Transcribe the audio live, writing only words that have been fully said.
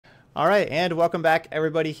All right, and welcome back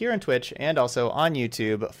everybody here on Twitch and also on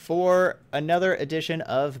YouTube for another edition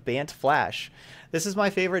of Bant Flash. This is my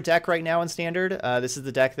favorite deck right now in Standard. This is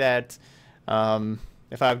the deck that,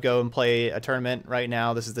 if I would go and play a tournament right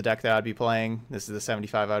now, this is the deck that I'd be playing. This is the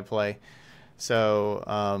 75 I'd play. So,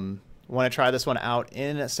 want to try this one out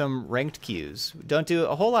in some ranked queues. Don't do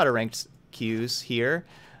a whole lot of ranked queues here,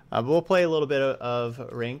 but we'll play a little bit of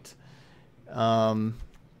ranked.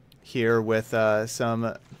 Here with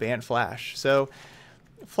some Bant Flash. So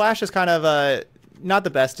Flash is kind of not the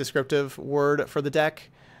best descriptive word for the deck,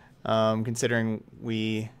 considering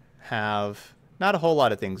we have not a whole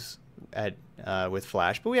lot of things with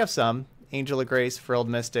Flash, but we have some. Angel of Grace, Frilled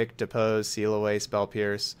Mystic, Depose, Seal Away, Spell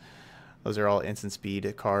Pierce. Those are all instant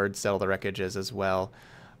speed cards, Settle the Wreckages as well.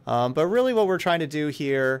 But really what we're trying to do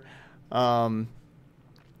here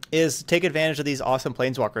is take advantage of these awesome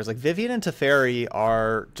planeswalkers. Like Vivian and Teferi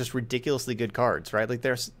are just ridiculously good cards, right? Like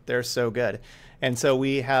they're so good. And so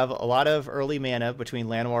we have a lot of early mana between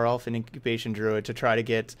Llanowar Elf and Incubation Druid to try to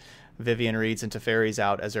get Vivian Reeds and Teferis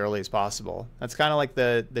out as early as possible. That's kind of like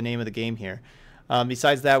the name of the game here.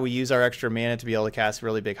 Besides that, we use our extra mana to be able to cast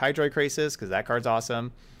really big Hydroid Krasis, because that card's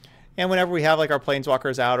awesome. And whenever we have like our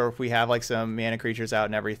planeswalkers out, or if we have like some mana creatures out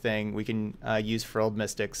and everything, we can use Frilled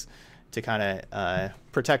Mystics to kind of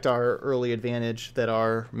protect our early advantage that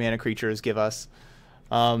our mana creatures give us.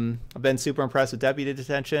 I've been super impressed with Deputy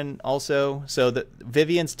Detention also. So the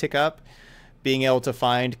Vivian's tick up, being able to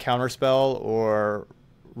find counterspell or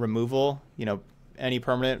removal, you know, any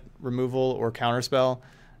permanent removal or counterspell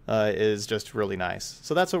is just really nice.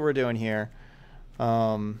 So that's what we're doing here.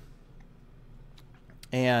 Besides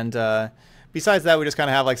that, we just kind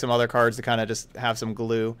of have like some other cards to kind of just have some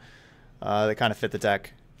glue that kind of fit the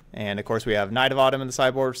deck. And of course we have Knight of Autumn in the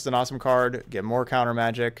sideboard, which is an awesome card. Get more counter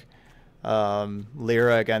magic.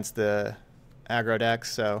 Lyra against the aggro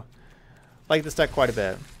decks. So I like this deck quite a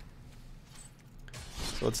bit.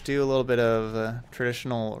 So let's do a little bit of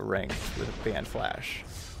traditional ranked with Bant Flash.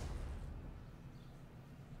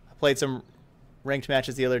 I played some ranked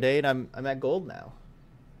matches the other day, and I'm at gold now.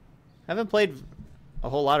 I haven't played a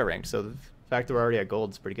whole lot of ranked, so the fact that we're already at gold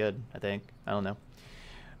is pretty good, I think. I don't know.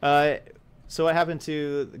 So what happened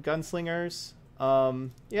to the Gunslingers?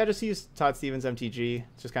 Yeah, just use Todd Stevens MTG.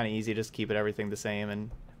 It's just kind of easy, just keep everything the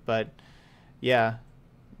same. But yeah,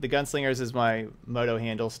 the Gunslingers is my Moto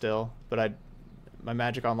handle still, but my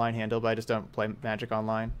Magic Online handle, but I just don't play Magic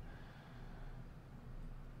Online.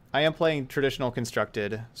 I am playing traditional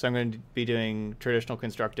constructed, so I'm going to be doing traditional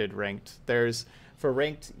constructed ranked. For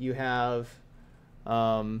ranked, you have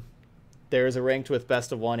there's a ranked with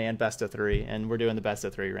best of 1 and best of 3, and we're doing the best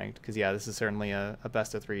of 3 ranked because yeah, this is certainly a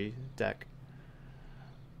best of 3 deck.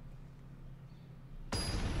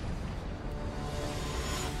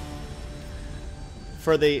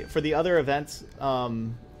 For the other events,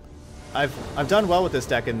 I've done well with this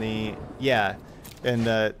deck in the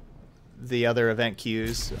other event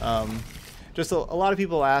queues. Just a lot of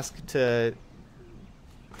people ask to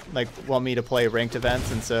want me to play ranked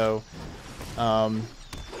events, and so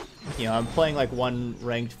you know, I'm playing like one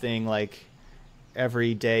ranked thing like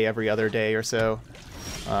every day, every other day or so.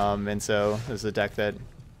 And so this is a deck that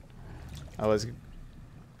I was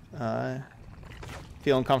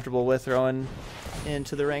feeling comfortable with throwing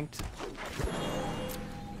into the ranked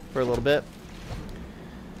for a little bit.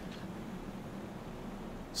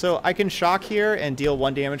 So I can shock here and deal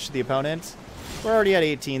 1 damage to the opponent. We're already at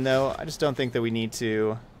 18 though. I just don't think that we need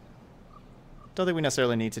to. Don't think we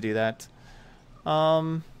necessarily need to do that.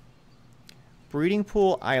 Breeding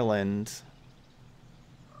Pool Island.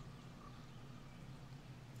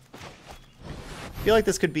 I feel like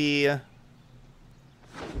this could be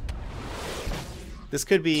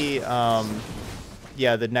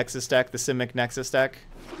yeah, the Nexus deck, the Simic Nexus deck.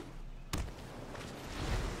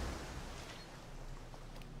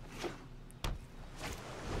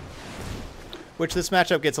 Which this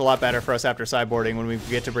matchup gets a lot better for us after sideboarding when we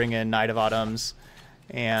get to bring in Knight of Autumns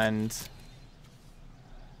and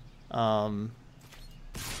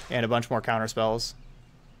a bunch more counter spells.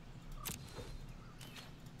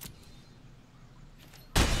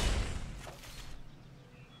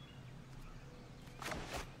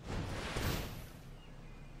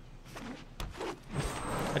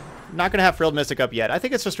 I'm not going to have Frilled Mystic up yet. I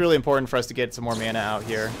think it's just really important for us to get some more mana out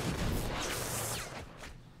here.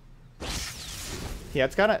 Yeah,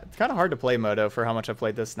 it's kind of hard to play Moto for how much I've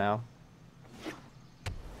played this now.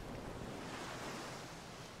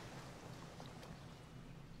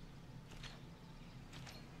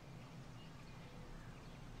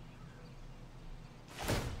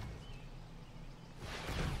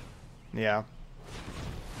 Yeah.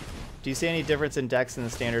 Do you see any difference in decks in the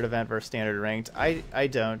standard event versus standard ranked? I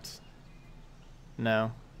don't.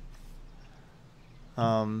 No.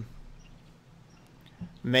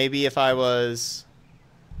 Maybe if I was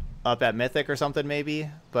up at Mythic or something, maybe.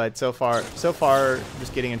 But so far,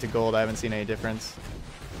 just getting into Gold, I haven't seen any difference.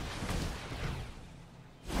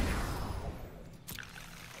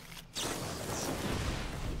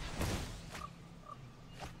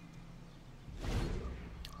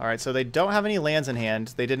 All right, so they don't have any lands in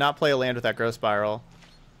hand. They did not play a land with that Growth Spiral.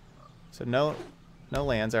 So no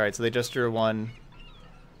lands. All right, so they just drew one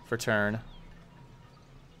for turn.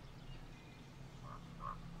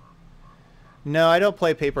 No, I don't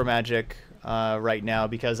play Paper Magic right now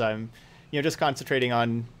because I'm, just concentrating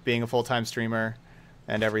on being a full-time streamer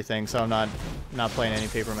and everything. So I'm not playing any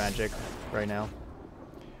Paper Magic right now.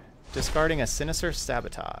 Discarding a Sinister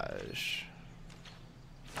Sabotage.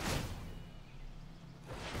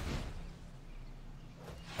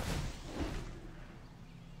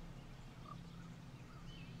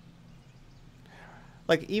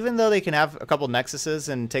 Like, even though they can have a couple Nexuses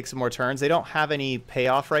and take some more turns, they don't have any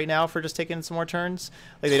payoff right now for just taking some more turns.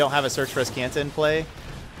 Like, they don't have a Search for Azcanta in play.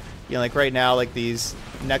 Like, right now, like, these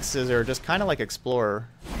Nexuses are just kind of like Explorer,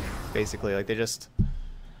 basically. Like, they just,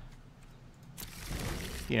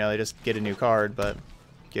 they just get a new card, but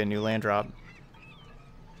get a new land drop.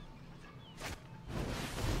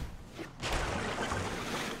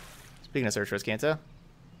 Speaking of Search for Azcanta.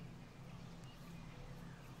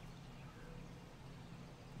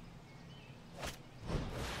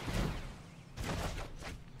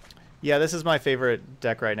 Yeah, this is my favorite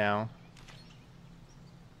deck right now.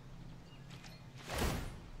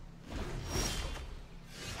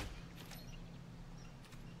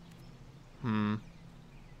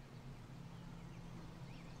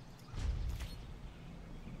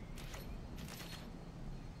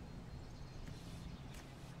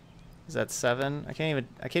 Is that 7? I can't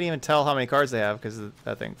even tell how many cards they have because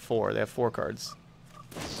I think 4. They have 4 cards.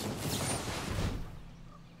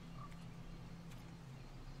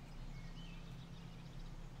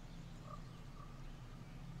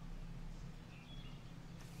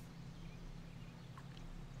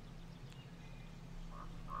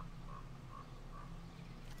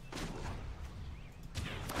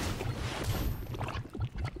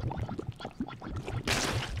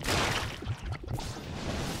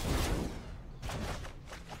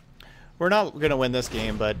 We're not going to win this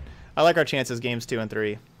game, but I like our chances games 2 and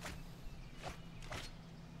 3.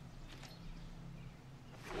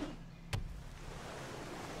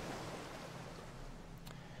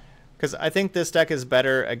 Because I think this deck is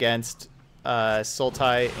better against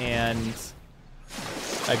Sultai and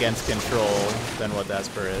against Control than what the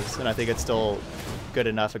Esper is. And I think it's still good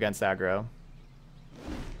enough against aggro.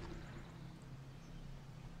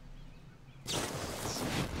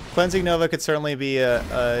 Cleansing Nova could certainly be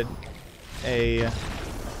a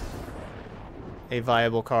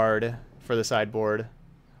viable card for the sideboard.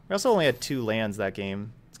 We also only had 2 lands that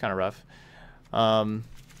game. It's kind of rough.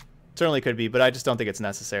 Certainly could be, but I just don't think it's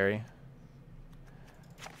necessary.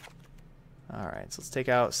 Alright, so let's take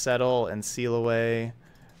out Settle and Seal Away.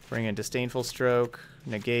 Bring in Disdainful Stroke,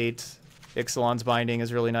 Negate. Ixalan's Binding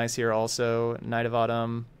is really nice here also. Knight of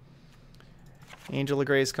Autumn. Angel of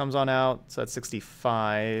Grace comes on out, so that's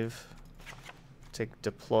 65. Take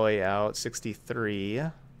Deploy out, 63.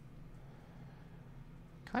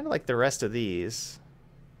 Kind of like the rest of these.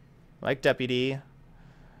 Like Deputy.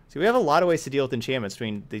 See, we have a lot of ways to deal with enchantments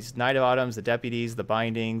between these Knight of Autumns, the Deputies, the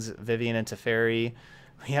Bindings, Vivian and Teferi.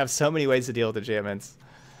 We have so many ways to deal with enchantments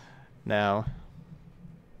now.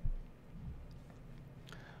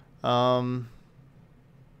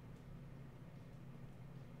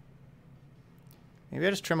 Maybe I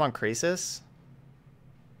just trim on Krasis.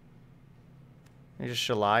 Maybe just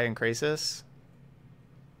Shalai and Krasis.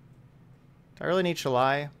 Do I really need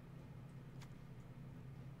Shalai?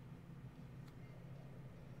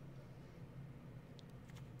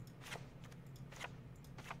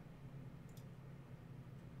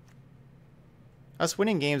 Us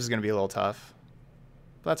winning games is going to be a little tough.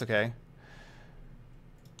 But that's okay.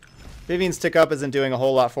 Vivian's Tick Up isn't doing a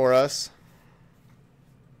whole lot for us.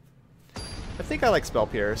 I think I like Spell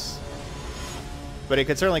Pierce. But it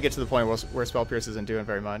could certainly get to the point where Spell Pierce isn't doing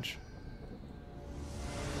very much.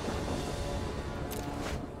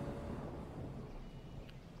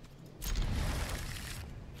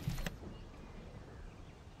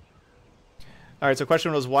 Alright, so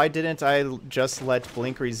question was, why didn't I just let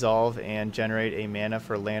Blink resolve and generate a mana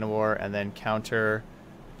for Llanowar and then counter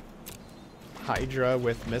Hydra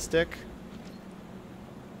with Mystic?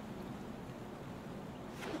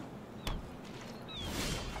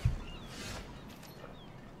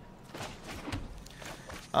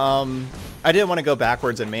 I didn't want to go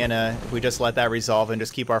backwards in mana. If we just let that resolve and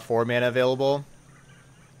just keep our 4 mana available.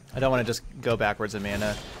 I don't want to just go backwards in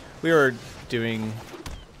mana.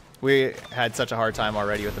 We had such a hard time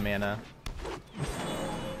already with the mana.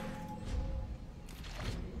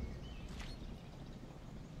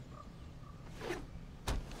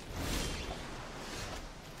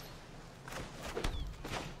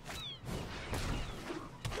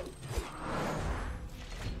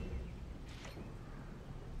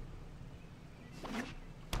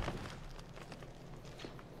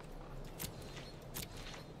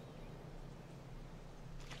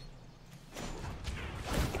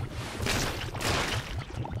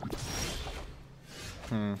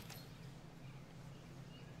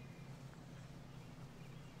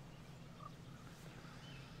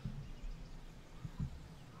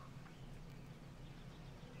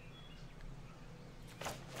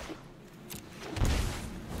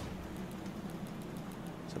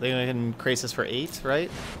 So they can increase this for 8,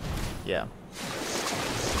 right? Yeah.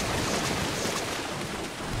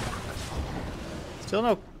 Still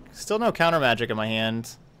no counter magic in my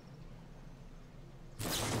hand.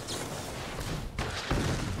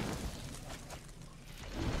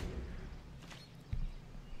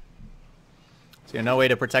 So no way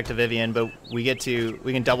to protect a Vivian, but we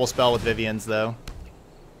can double spell with Vivians though.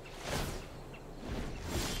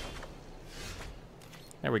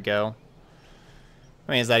 There we go.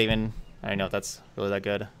 I mean, is that even... I don't know if that's really that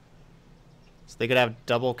good. So they could have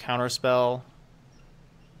double counter spell.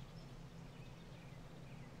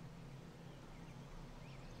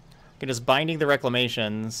 Okay, just binding the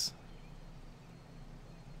reclamations.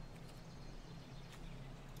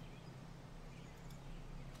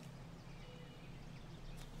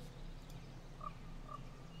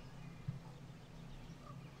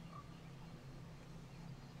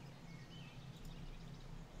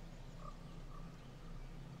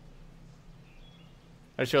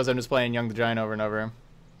 That shows I'm just playing Young the Giant over and over.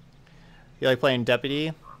 You like playing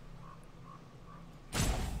Deputy?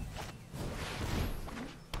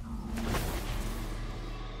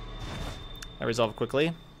 I resolve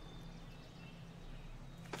quickly.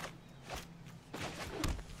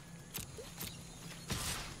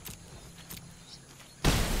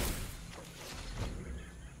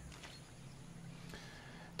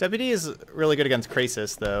 Deputy is really good against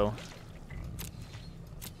Krasis, though.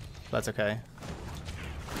 That's okay.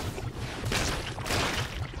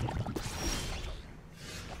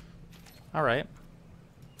 All right.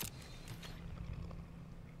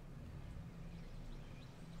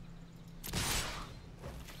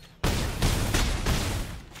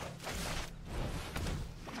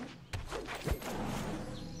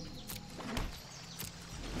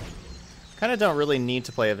 Kind of don't really need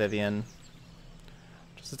to play a Vivian.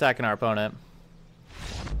 Just attacking our opponent.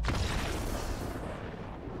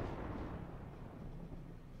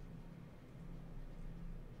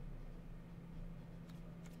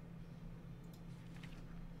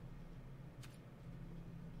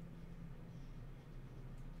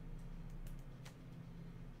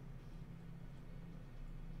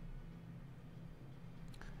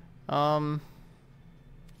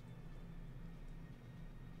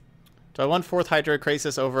 Do I want 4th Hydra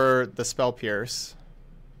Krasis over the Spell Pierce?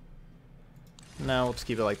 No, we'll just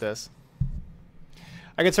keep it like this.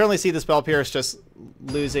 I could certainly see the Spell Pierce just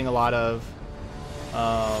losing a lot of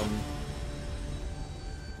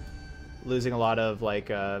like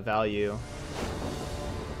value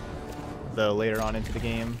though later on into the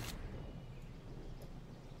game.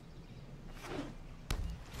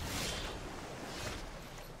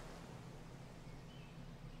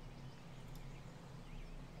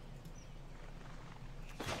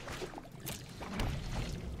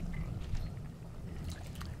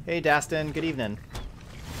 Hey, Dastin, good evening.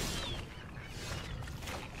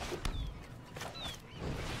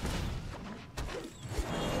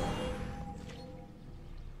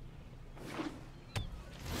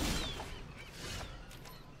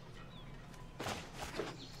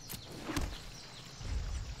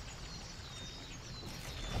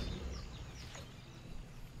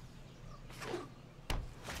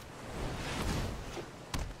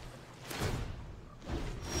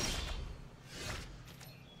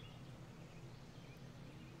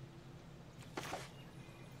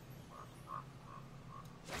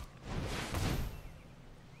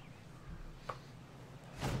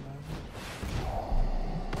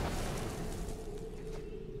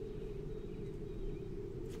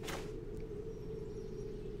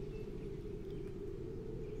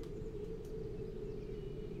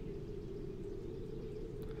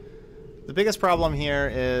 The biggest problem here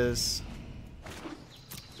is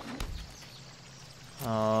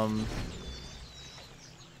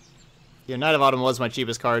Yeah, Knight of Autumn was my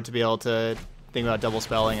cheapest card to be able to think about double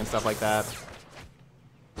spelling and stuff like that.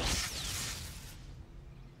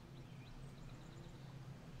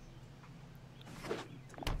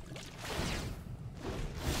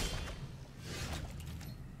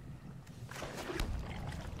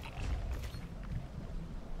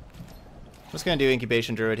 I'm just gonna do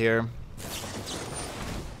Incubation Druid here.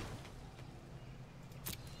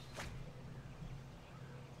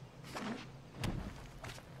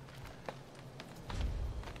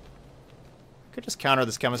 Could just counter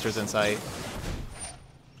this Chemister's Insight.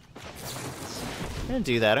 I'm gonna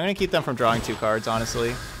do that. I'm gonna keep them from drawing 2 cards,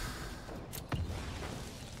 honestly.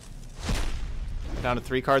 Down to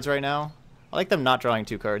 3 cards right now. I like them not drawing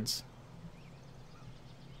 2 cards.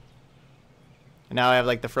 And now I have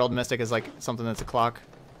like the Frilled Mystic as like something that's a clock.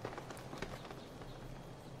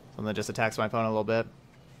 Something that just attacks my opponent a little bit.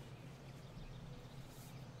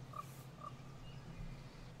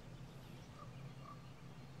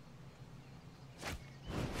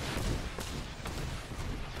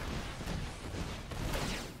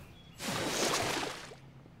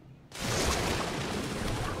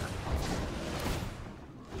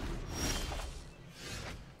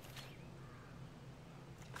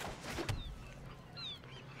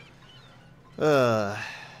 Ugh.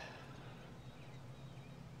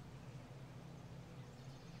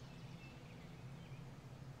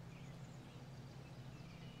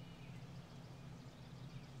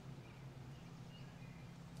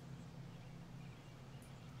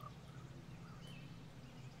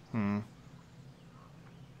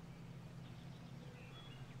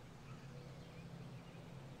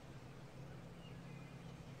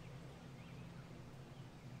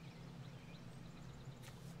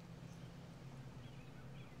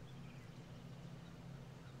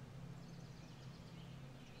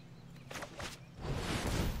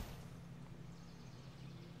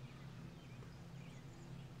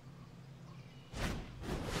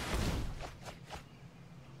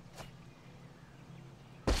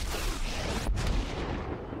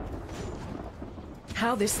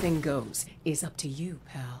 How this thing goes is up to you,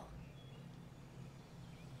 pal.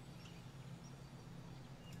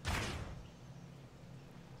 Do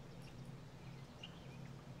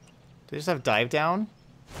they just have Dive Down?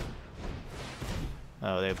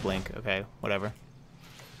 Oh, they have Blink. Okay, whatever.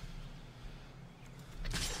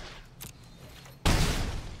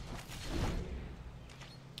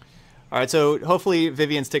 Alright, so hopefully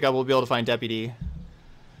Vivian's tick up will be able to find Deputy.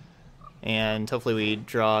 And hopefully we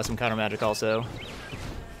draw some counter magic also.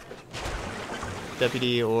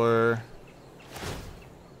 Deputy or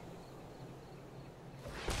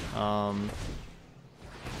I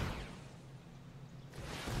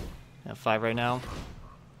have 5 right now.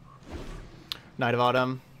 Knight of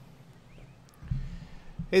Autumn.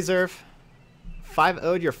 Hey Zerf.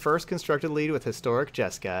 5-0'd your first constructed lead with Historic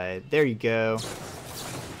Jeskai. There you go.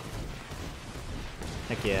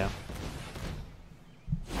 Heck yeah.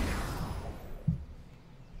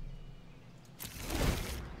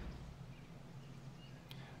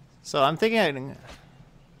 So I'm thinking,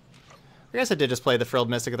 I guess I did just play the Frilled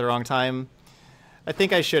Mystic at the wrong time. I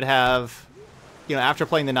think I should have, you know, after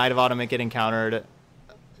playing the Knight of Autumn and getting countered,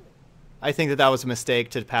 I think that that was a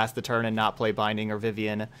mistake to pass the turn and not play Binding or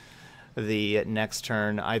Vivian the next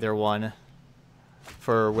turn, either one,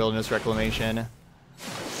 for Wilderness Reclamation.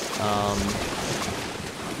 I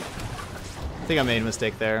think I made a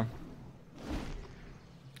mistake there.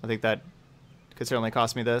 I think that could certainly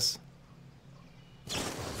cost me this.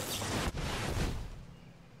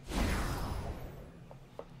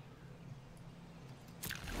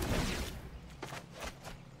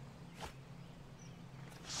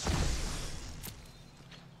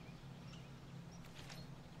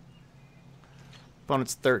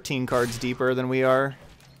 Opponent's 13 cards deeper than we are.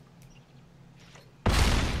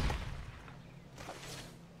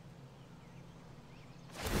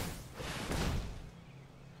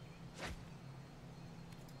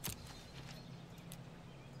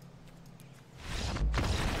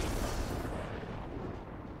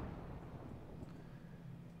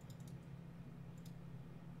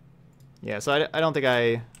 Yeah, so I don't think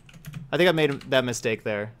I think I made that mistake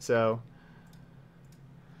there. So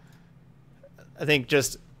I think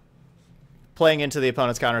just playing into the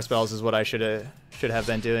opponent's counter spells is what I should have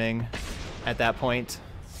been doing at that point,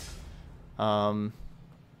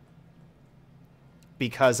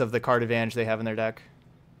 because of the card advantage they have in their deck.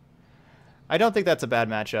 I don't think that's a bad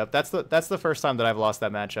matchup. That's the first time that I've lost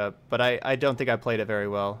that matchup, but I don't think I played it very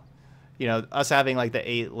well. You know, us having like the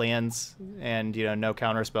 8 lands and, you know, no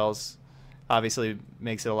counter spells obviously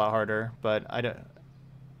makes it a lot harder, but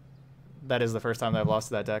that is the first time that I've lost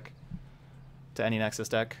to that deck, to any Nexus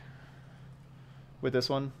deck. with this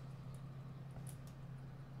one.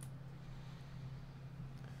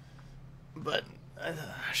 But I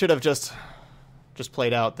should have just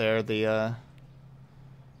played out there the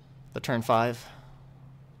turn 5.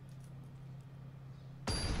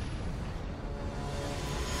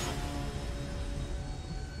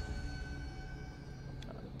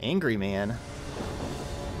 Angry man.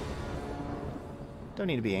 Don't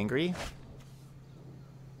need to be angry.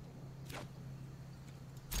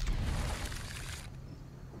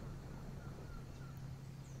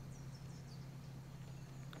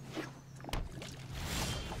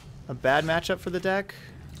 A bad matchup for the deck.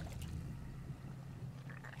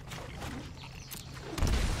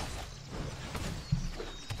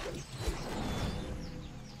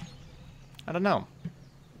 I don't know.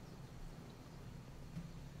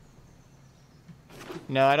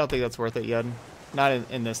 No, I don't think that's worth it yet. Not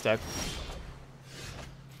in this deck.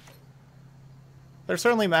 There's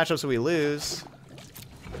certainly matchups that we lose.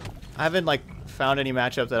 I haven't like found any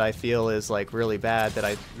matchup that I feel is like really bad that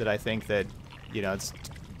I think that, you know, it's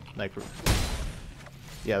like,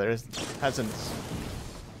 yeah,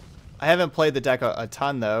 I haven't played the deck a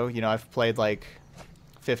ton though. You know, I've played like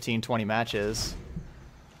 15, 20 matches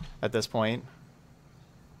at this point.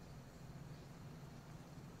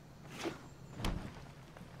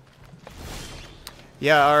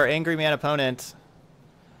 Yeah, our angry man opponent,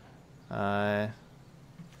 I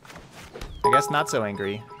guess not so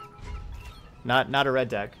angry. Not a red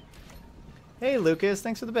deck. Hey Lucas,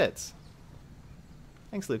 thanks for the bits.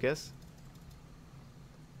 Thanks, Lucas.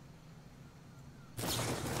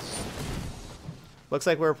 Looks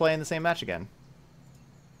like we're playing the same match again.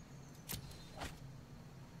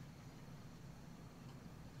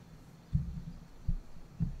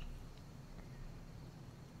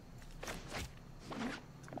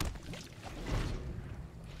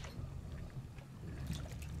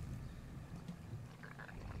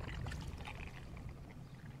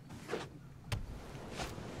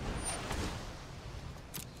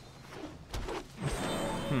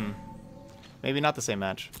 Maybe not the same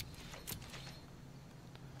match.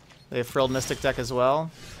 They have Frilled Mystic deck as well.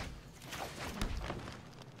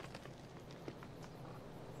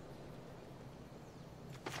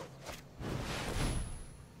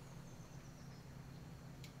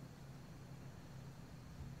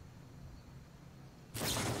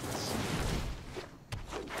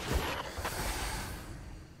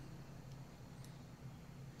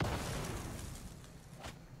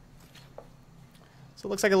 So it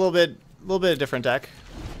looks like a little bit of different deck.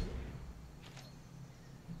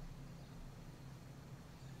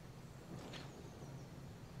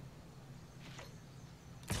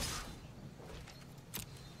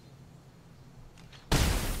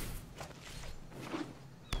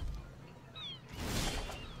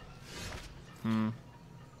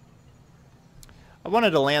 I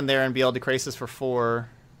wanted to land there and be able to Crisis for 4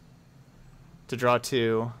 to draw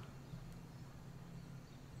 2.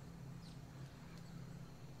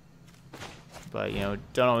 But, you know,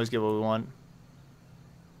 don't always get what we want.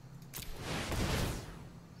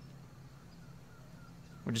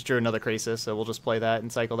 We just drew another Crisis, so we'll just play that and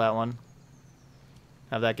cycle that one.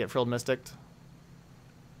 Have that get Frilled Mystic.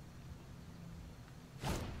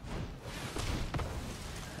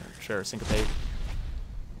 Sure, Syncopate.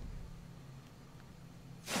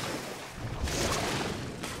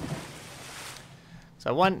 So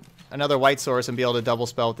I want another white source and be able to double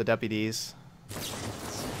spell with the deputies.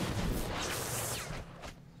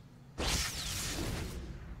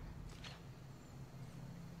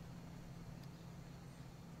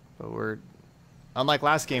 But we're, unlike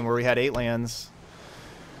last game where we had 8 lands,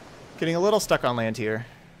 getting a little stuck on land here.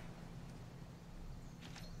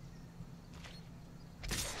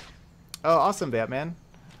 Oh, awesome, Batman.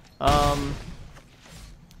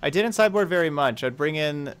 I didn't sideboard very much. I'd bring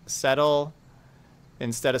in Settle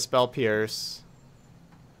instead of Spell Pierce.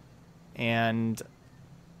 And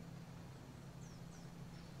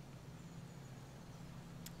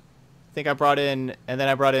I think I brought in, and then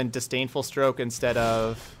I brought in Disdainful Stroke instead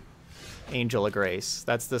of Angel of Grace.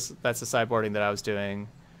 That's the sideboarding that I was doing,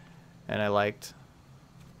 and I liked.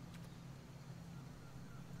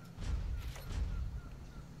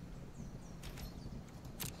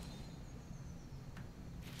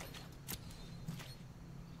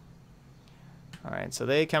 All right, so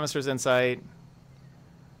they Chemist's Insight.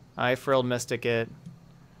 I Frilled Mystic it.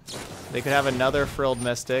 They could have another Frilled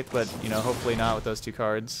Mystic, but, you know, hopefully not with those 2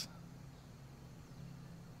 cards.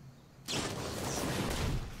 They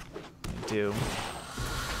do.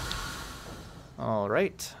 All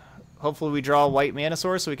right. Hopefully we draw a white Mana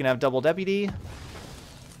Source so we can have double Deputy.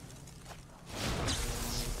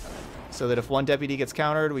 So that if one Deputy gets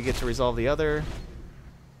countered, we get to resolve the other.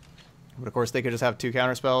 But of course, they could just have 2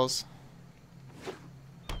 counter spells.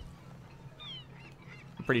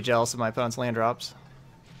 I'm pretty jealous of my opponent's land drops.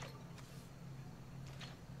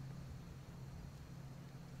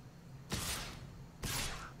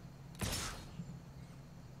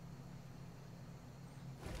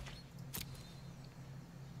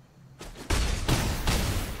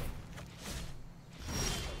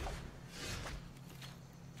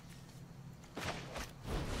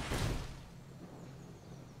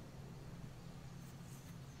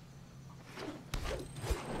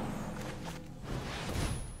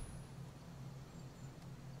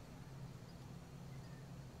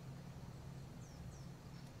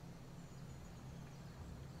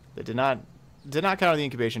 They did not counter the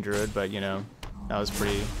incubation druid, but you know, that was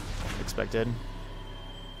pretty expected.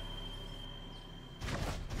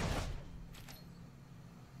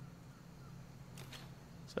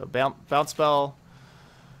 So bounce spell,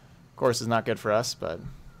 of course, is not good for us, but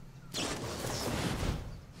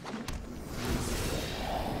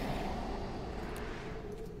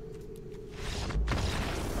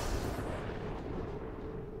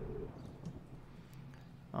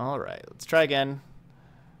all right, let's try again.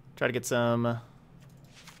 Try to get some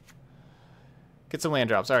land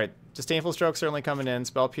drops. All right, Disdainful Stroke certainly coming in.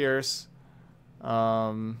 Spell Pierce.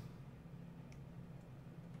 Okay,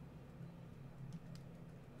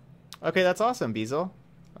 that's awesome, Beazle.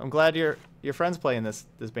 I'm glad your friend's playing this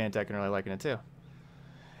Bant deck and really liking it too.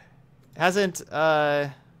 Hasn't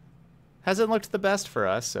looked the best for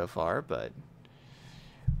us so far, but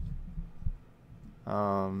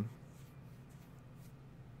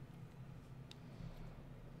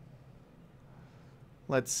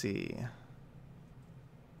let's see.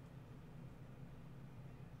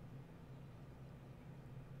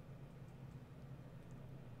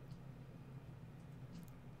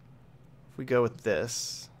 If we go with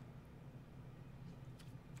this.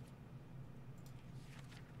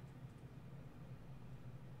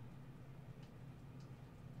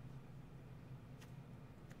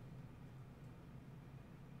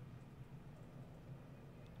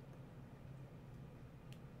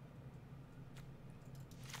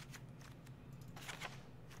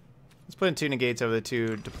 Let's put in 2 negates over the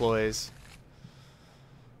 2 deploys.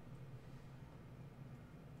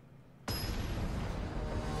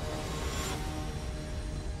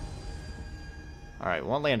 Alright,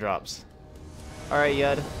 1 land drops. Alright,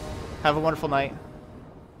 Yud. Have a wonderful night.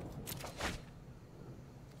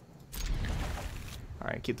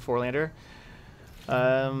 Alright, keep the 4-lander.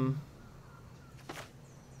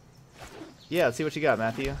 Yeah, let's see what you got,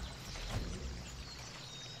 Matthew.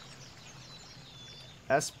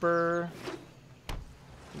 Esper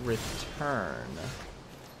Return.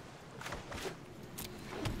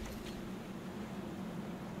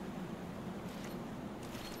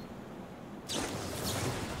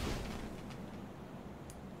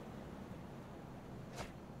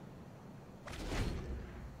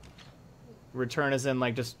 Return is in,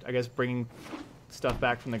 like, just, I guess, bringing stuff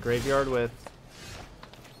back from the graveyard with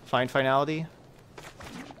Find Finality.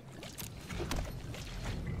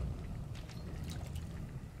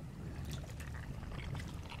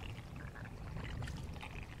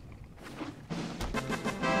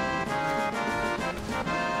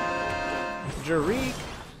 Jareek,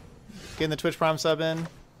 getting the Twitch Prime sub in.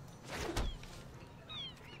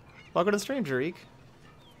 Welcome to the stream, Jareek.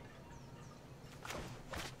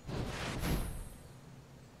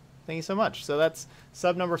 Thank you so much. So that's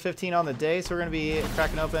sub number 15 on the day. So we're going to be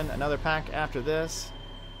cracking open another pack after this.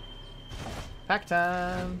 Pack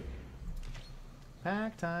time.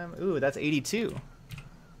 Pack time. Ooh, that's 82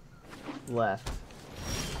 left.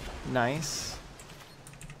 Nice.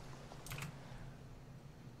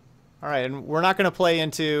 All right, and we're not going to play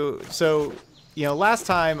into... So, you know, last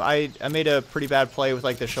time I made a pretty bad play with,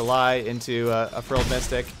 like, the Shalai into a Frilled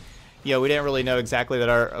Mystic. You know, we didn't really know exactly that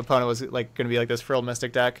our opponent was, like, going to be like this Frilled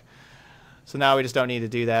Mystic deck. So now we just don't need to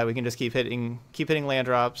do that. We can just keep hitting land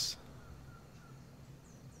drops.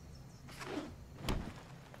 I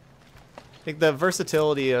think the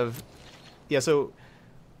versatility of... Yeah, so...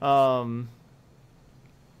 So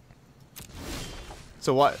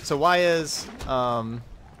why is... So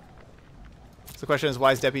the question is,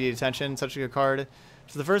 why is Deputy Detention such a good card?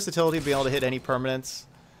 So the versatility of being able to hit any permanents,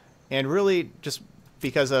 and really just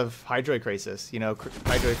because of Hydroid Krasis. You know,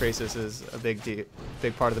 Hydroid Krasis is a big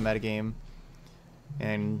part of the metagame,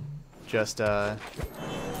 and just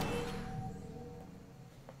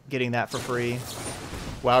getting that for free.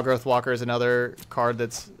 Wild Growth Walker is another card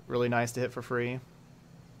that's really nice to hit for free.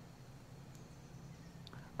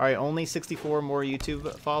 All right, only 64 more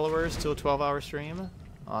YouTube followers to a 12-hour stream.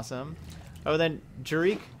 Awesome. Oh, then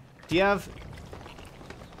Jareek, do you have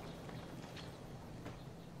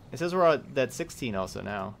It says we're at 16 also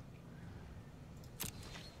now.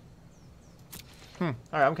 Alright,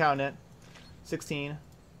 I'm counting it. 16.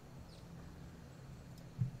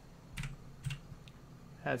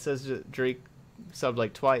 It says Drake subbed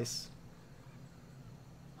like twice.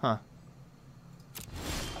 Huh.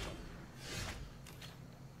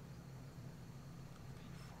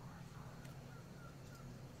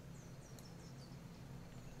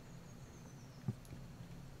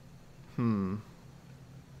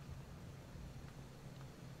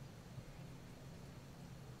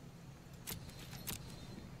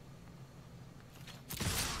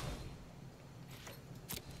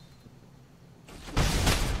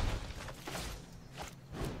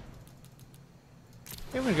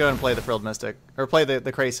 I'm gonna go and play the Frilled Mystic. Or play the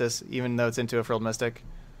Krasis, even though it's into a Frilled Mystic.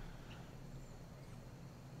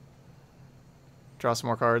 Draw some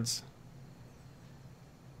more cards.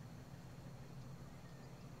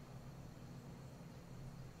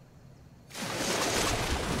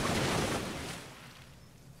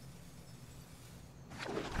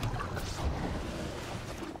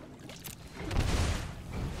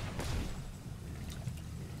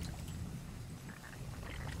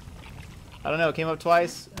 I don't know, it came up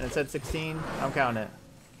twice, and it said 16. I'm counting it.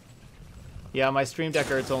 Yeah, my Stream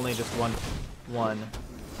Decker, it's only just one. But...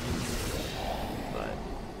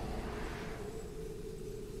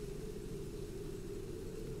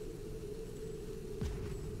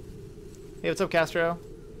 Hey, what's up, Castro?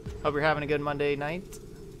 Hope you're having a good Monday night.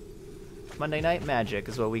 Monday Night Magic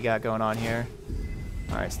is what we got going on here.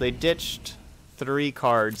 Alright, so they ditched 3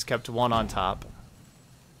 cards, kept 1 on top.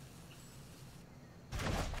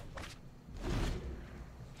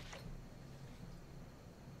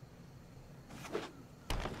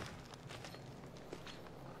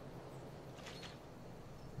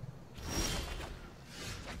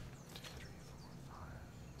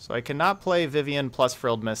 So I cannot play Vivian plus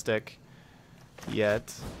Frilled Mystic yet.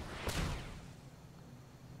 So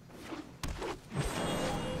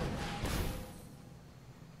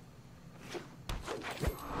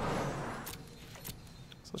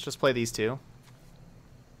let's just play these 2.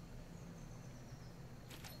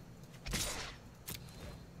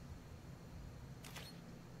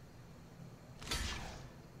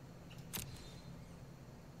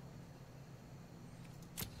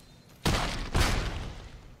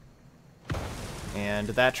 And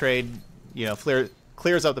that trade, you know,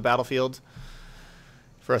 clears up the battlefield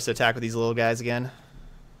for us to attack with these little guys again.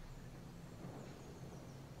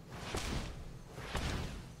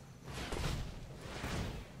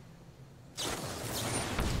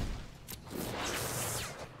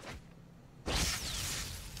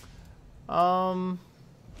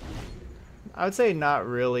 I would say not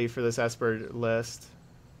really for this Esper list.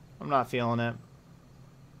 I'm not feeling it.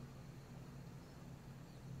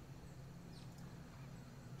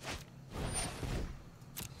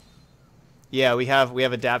 Yeah, we have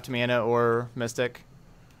Adapt Mana or Mystic.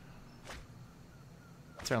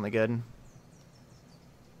 Certainly good.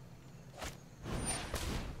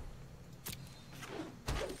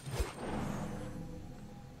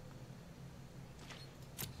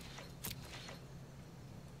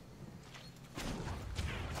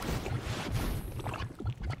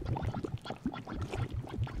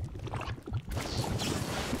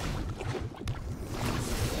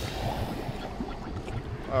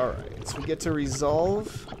 Alright, so we get to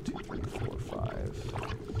resolve. 2, 3, 4, 5.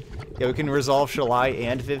 Yeah, we can resolve Shalai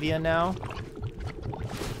and Vivian now.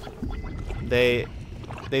 They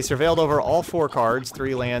surveilled over all 4 cards,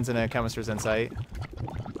 3 lands and a Chemist's Insight.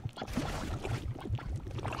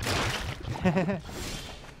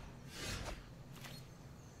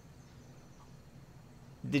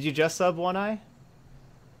 Did you just sub One Eye?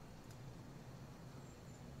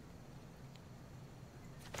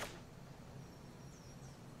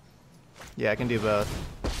 Yeah, I can do both.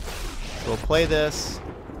 So we'll play this,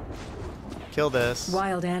 kill this.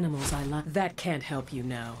 Wild animals I love. That can't help you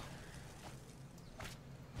now.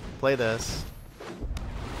 Play this.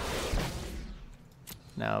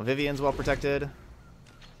 Now, Vivian's well protected.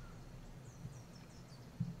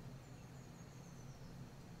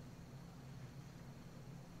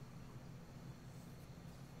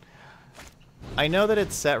 I know that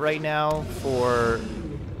it's set right now for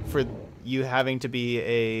you having to be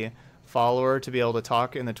a follower to be able to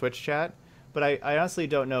talk in the Twitch chat, but I honestly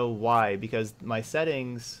don't know why, because my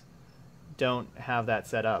settings don't have that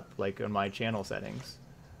set up, like on my channel settings.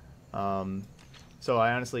 So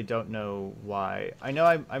I honestly don't know why. I know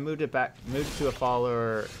I moved to a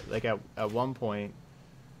follower like at one point,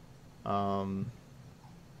 but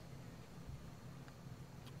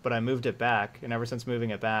I moved it back, and ever since moving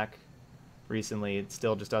it back recently, it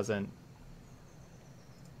still just doesn't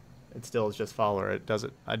it still is just follower. It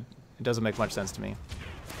doesn't make much sense to me.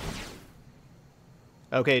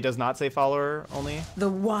 Okay, it does not say follower only. The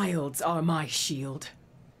wilds are my shield.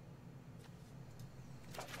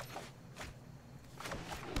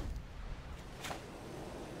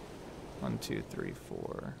 One, two, three,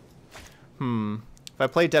 four. If I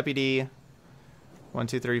play Deputy, 1,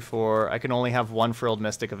 2, 3, 4, I can only have one Frilled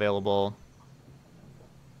Mystic available.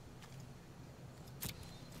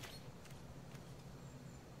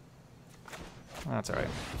 That's alright.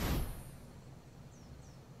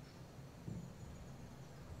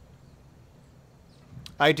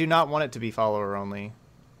 I do not want it to be follower only.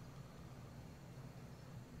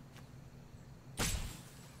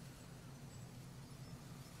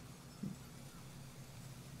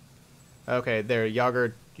 Okay, there,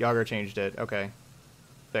 Yager changed it. Okay.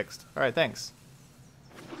 Fixed. Alright, thanks.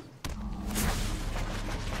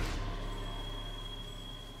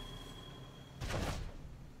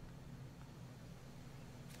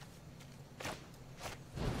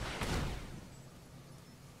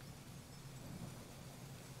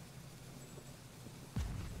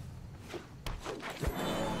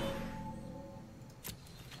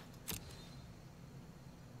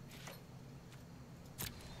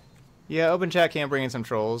 Yeah, open chat can bring in some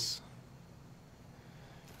trolls.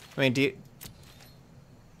 I mean,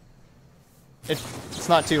 it's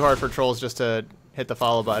not too hard for trolls just to hit the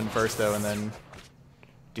follow button first, though, and then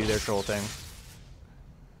do their troll thing.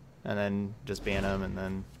 And then just ban them, and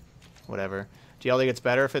then whatever. Do y'all think it's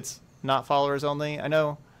better if it's not followers only? I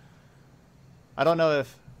don't know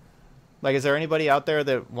if... Like, is there anybody out there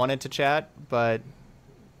that wanted to chat, but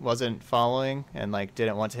wasn't following, and, like,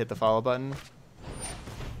 didn't want to hit the follow button?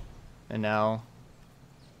 And now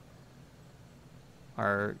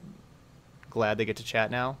are glad they get to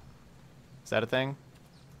chat now? Is that a thing?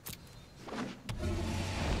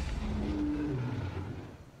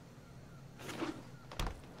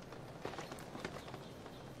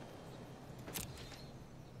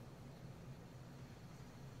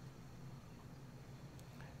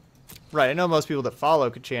 Right, I know most people that follow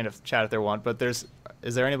could chat if they want, but is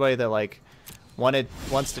there anybody that like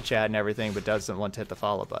wants to chat and everything but doesn't want to hit the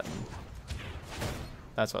follow button?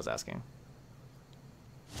 That's what I was asking.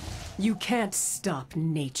 You can't stop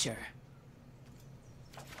nature.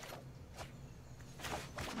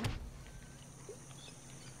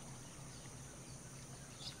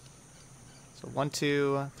 So 1,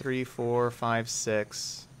 2, 3, 4, 5,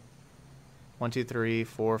 6. 1, 2, 3,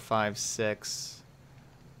 4, 5, 6.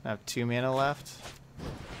 I have 2 mana left.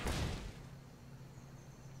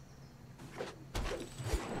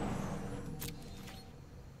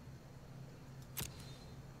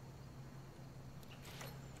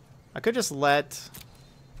 I could just let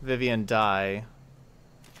Vivian die.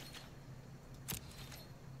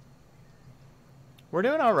 We're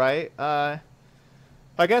doing all right. I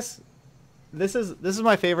guess this is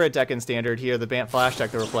my favorite deck in Standard here, the Bant Flash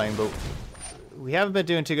deck that we're playing, but we haven't been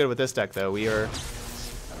doing too good with this deck though. We are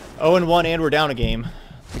 0-1 and we're down a game.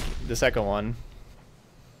 The second one.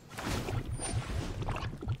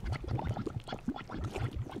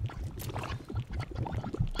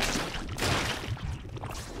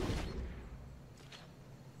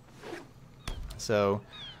 So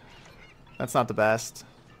that's not the best.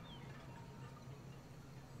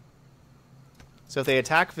 So if they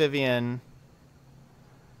attack Vivian,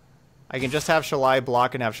 I can just have Shalai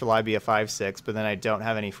block and have Shalai be a 5/6, but then I don't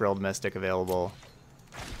have any Frilled Mystic available.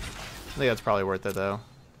 I think that's probably worth it though.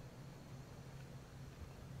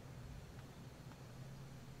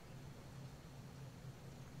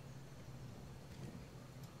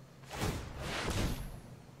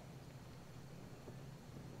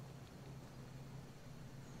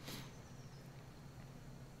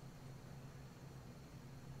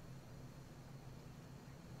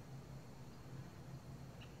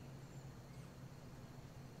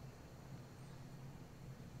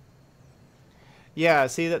 Yeah,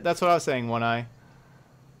 see, that's what I was saying, One Eye.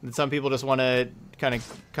 That some people just want to kind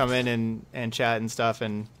of come in and chat and stuff,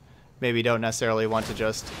 and maybe don't necessarily want to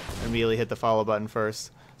just immediately hit the follow button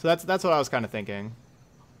first. So that's what I was kind of thinking.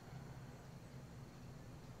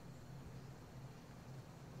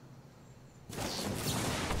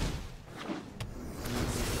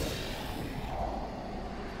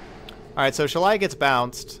 Alright, so Shalai gets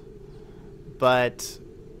bounced, but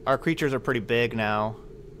our creatures are pretty big now.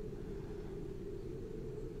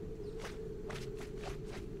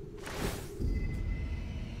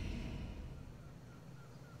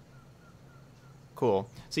 Cool.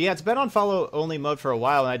 So yeah, it's been on follow only mode for a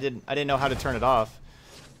while, and I didn't know how to turn it off.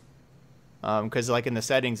 Because like in the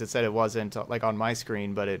settings it said it wasn't like on my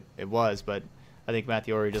screen, but it was. But I think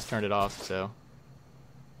Matthew already just turned it off. So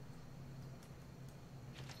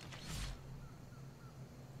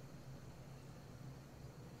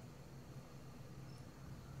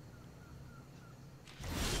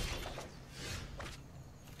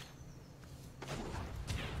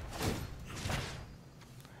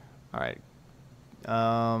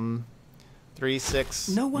 3, 6,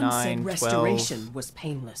 No one 9, said 12, restoration was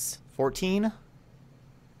painless. 14.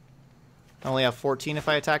 I only have 14 if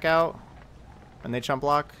I attack out and they chump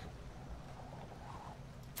block.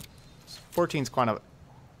 14's kind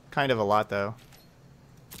of a lot though.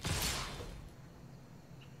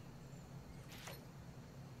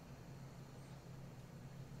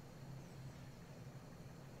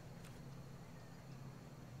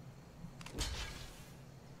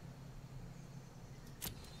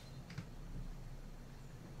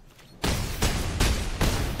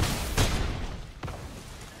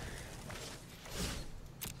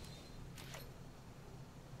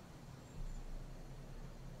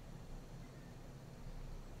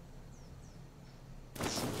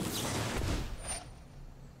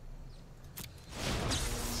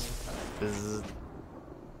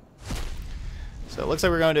 So it looks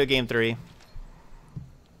like we're going to a game 3.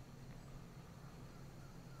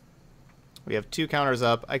 We have 2 counters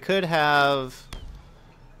up. I could have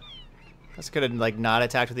like not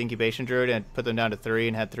attacked with the incubation druid and put them down to 3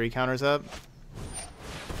 and had 3 counters up.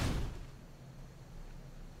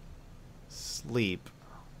 Sleep.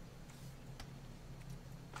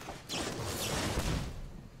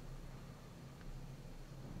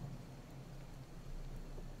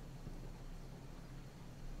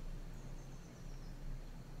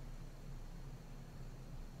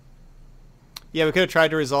 Yeah, we could have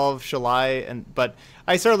tried to resolve Shalai, but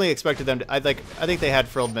I certainly expected them to. I think they had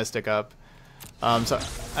Frilled Mystic up. So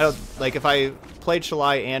I don't like if I played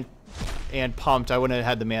Shalai and pumped, I wouldn't have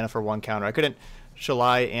had the mana for 1 counter. I couldn't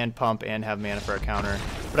Shalai and pump and have mana for a counter.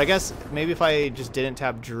 But I guess maybe if I just didn't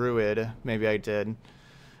tap Druid, maybe I did.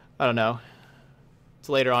 I don't know. It's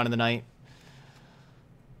later on in the night.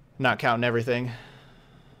 Not counting everything.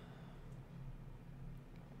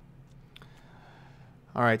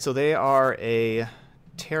 All right, so they are a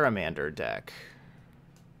Terramander deck.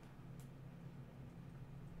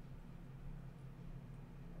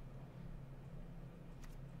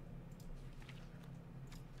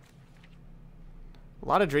 A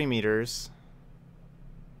lot of Dream Eaters.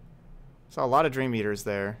 Saw a lot of Dream Eaters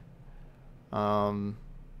there. Don't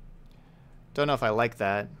know if I like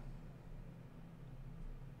that.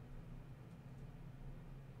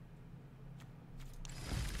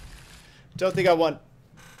 Don't think I want...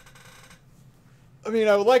 I mean,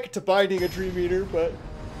 I would like to Binding a Dream Eater, but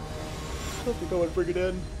I don't think I want to bring it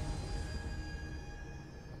in.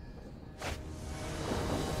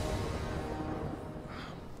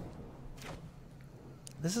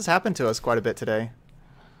 This has happened to us quite a bit today.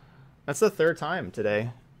 That's the 3rd time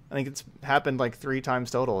today. I think it's happened like 3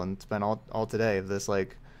 times total, and it's been all today of this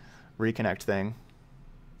like reconnect thing.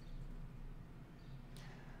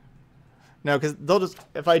 No, because they'll just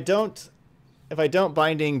if I don't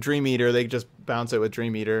Binding Dream Eater, they just bounce it with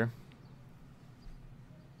Dream Eater.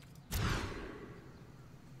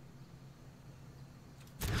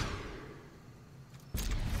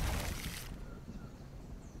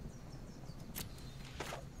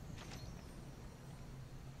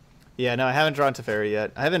 Yeah, no, I haven't drawn Teferi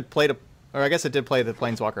yet. I haven't played or I guess I did play the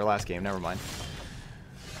Planeswalker last game. Never mind.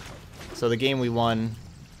 So the game we won,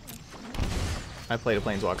 I played a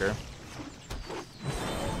Planeswalker.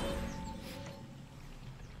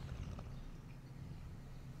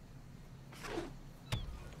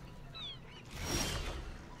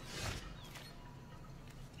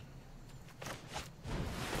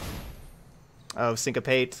 Oh,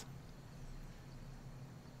 Syncopate.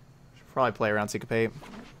 Should probably play around Syncopate.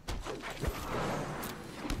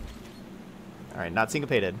 Alright, not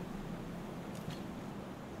Syncopated.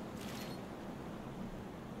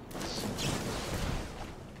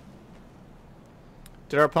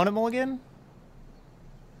 Did our opponent mulligan?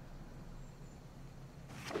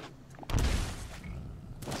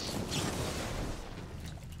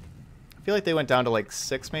 I feel like they went down to like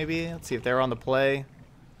 6 maybe. Let's see if they're on the play.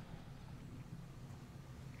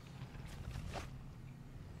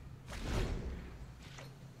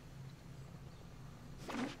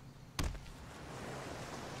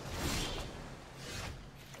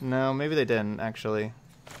 No, maybe they didn't, actually.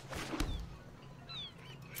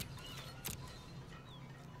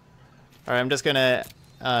 Alright, I'm just gonna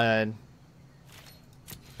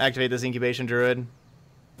activate this Incubation Druid.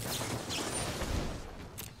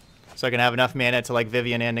 So I can have enough mana to like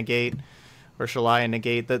Vivian and negate, or Shalai and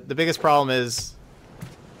negate. The biggest problem is,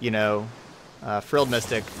 you know, Frilled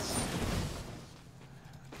Mystic.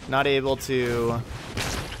 Not able to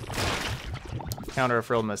counter a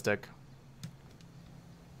Frilled Mystic.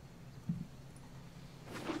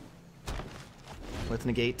 With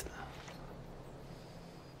negate.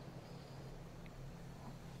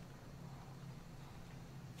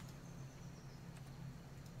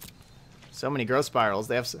 So many growth spirals.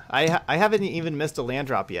 They have. I haven't even missed a land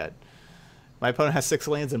drop yet. My opponent has 6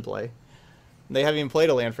 lands in play. They haven't even played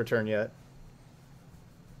a land for turn yet.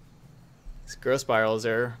 These growth spirals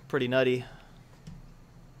are pretty nutty.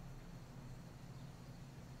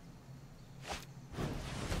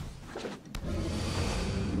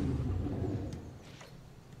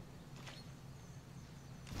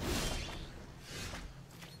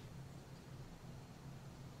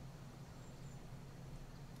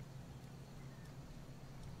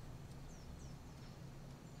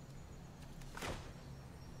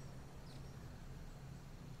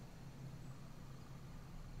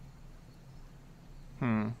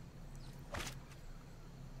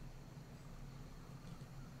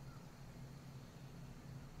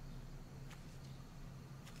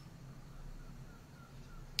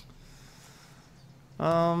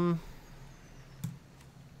 Um.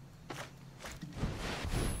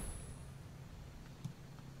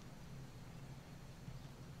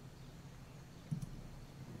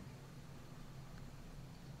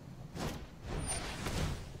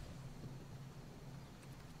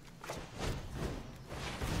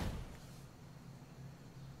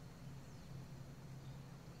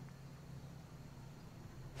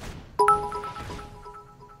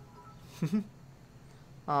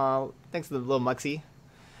 Thanks to the little muxie.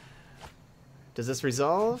 Does this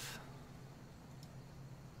resolve?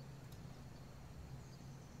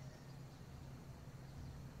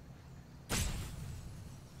 Does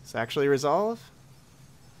this actually resolve?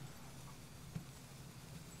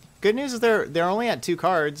 Good news is they're only at 2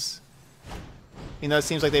 cards. You know, it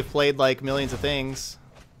seems like they've played like millions of things.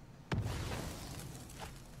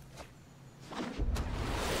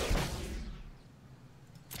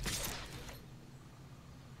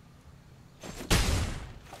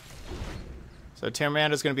 So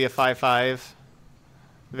Terramanda is going to be a 5/5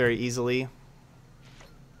 very easily.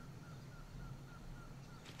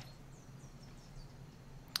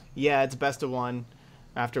 Yeah, it's best of 1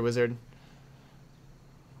 after Wizard.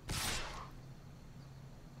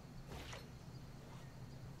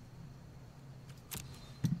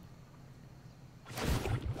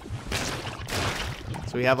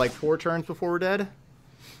 So we have like 4 turns before we're dead.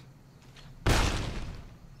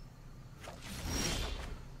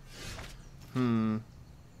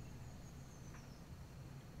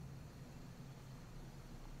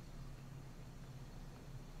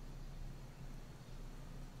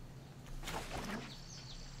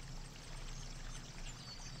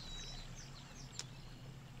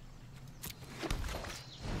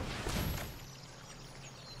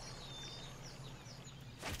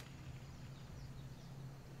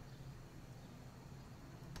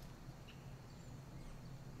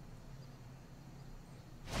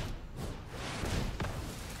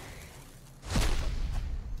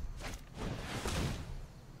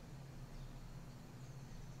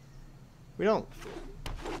 We don't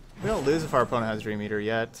lose if our opponent has Dream Eater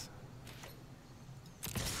yet.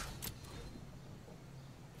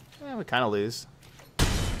 Yeah, we kind of lose.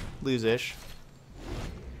 Lose-ish.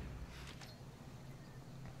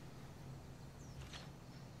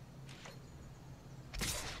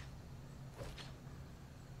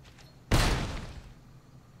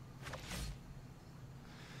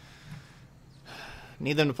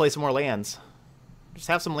 Need them to play some more lands. Just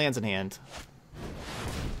have some lands in hand.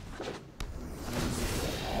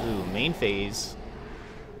 Ooh, main phase.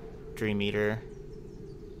 Dream Eater.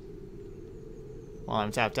 Well,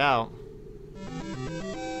 I'm tapped out.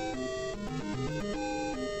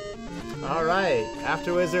 Alright,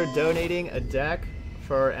 After Wizard donating a deck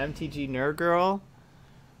for MTG Nerd Girl.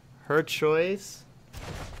 Her choice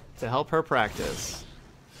to help her practice.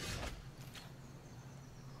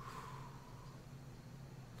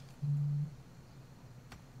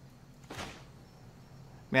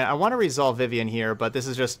 Man, I want to resolve Vivian here, but this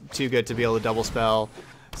is just too good to be able to double spell,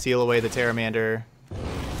 seal away the Terramander,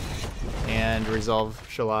 and resolve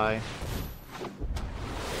Shalai.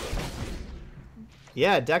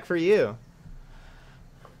 Yeah, deck for you.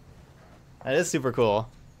 That is super cool.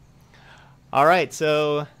 All right,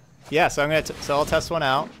 so yeah, so I'll test one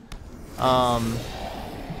out.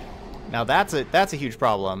 Now that's a huge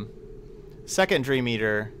problem. Second Dream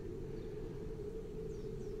Eater.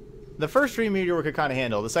 The first Dream Eater we could kind of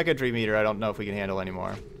handle. The second Dream Eater, I don't know if we can handle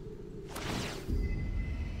anymore.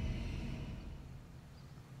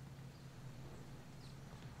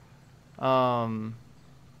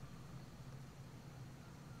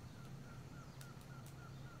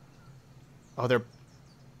 Oh, they're...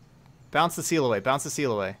 Bounce the seal away. Bounce the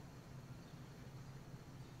seal away.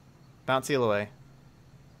 Bounce seal away.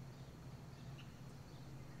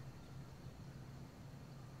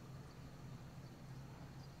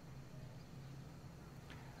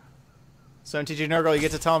 So in TG Nurgle, you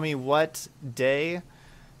get to tell me what day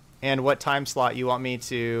and what time slot you want me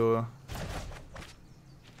to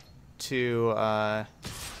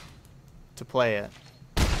play it.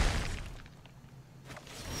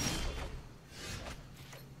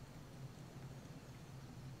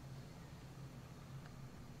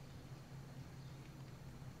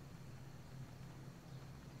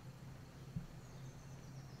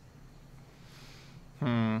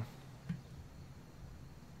 Hmm.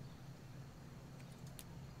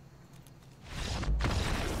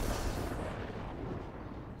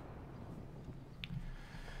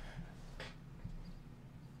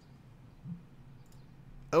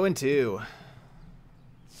 Oh, and 2.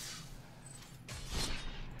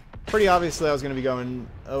 Pretty obviously I was going to be going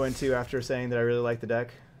 0-2 after saying that I really like the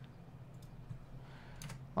deck.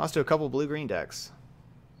 Lost to a couple blue-green decks.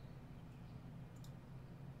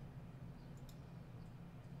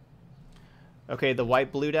 Okay, the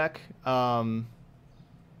white-blue deck.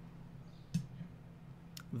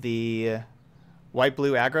 The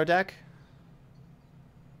white-blue aggro deck.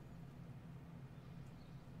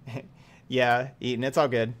 Yeah, Eaton, it's all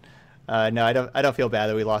good. No, I don't feel bad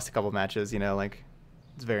that we lost a couple matches, you know, like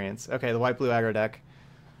it's variance. Okay, the white-blue aggro deck.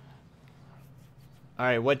 All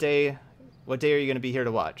right, what day are you going to be here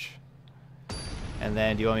to watch? And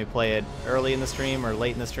then do you want me to play it early in the stream or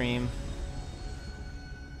late in the stream?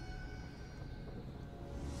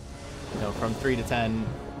 You know, from 3 to 10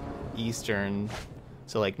 Eastern.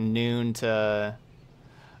 So like noon to...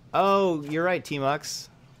 Oh, you're right, T-Mux.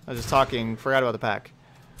 I was just talking, forgot about the pack.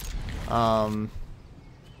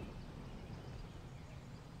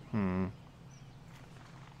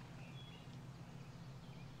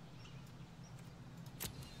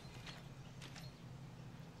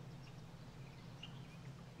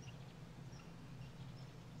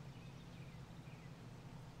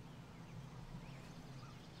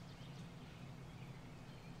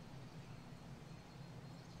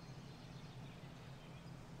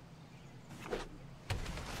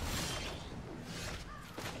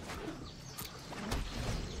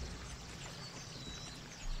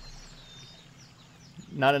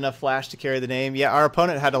 Not enough flash to carry the name. Yeah, our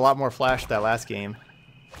opponent had a lot more flash that last game.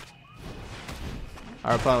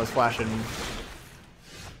 Our opponent was flashing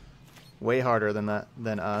way harder than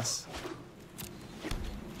us.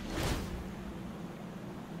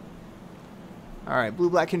 All right,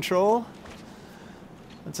 blue-black control.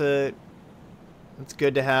 That's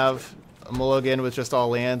good to have a mulligan with just all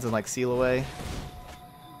lands and like seal away.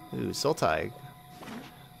 Ooh, Sultai.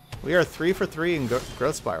 We are 3 for 3 in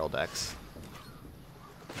growth spiral decks.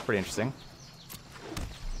 Pretty interesting.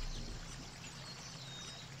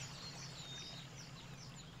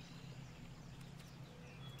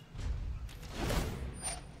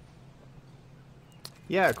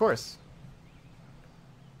 Yeah, of course.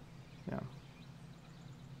 Yeah.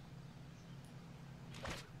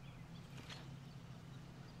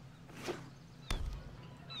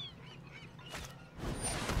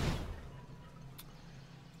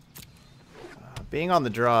 Being on the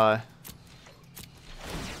draw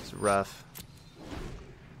is rough.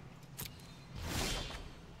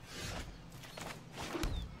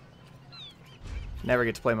 Never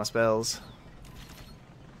get to play my spells.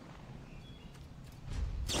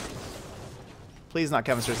 Please not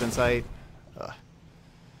Chemist's Insight. Ugh.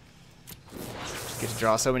 Just get to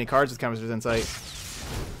draw so many cards with Chemist's Insight.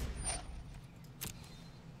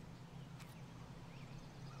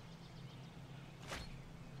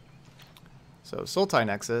 So Sultai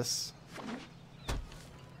Nexus.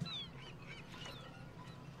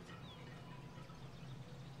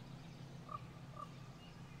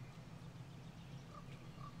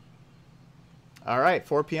 All right,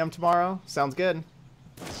 4 p.m. tomorrow. Sounds good.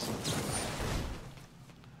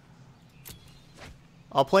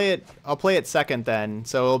 I'll play it second then.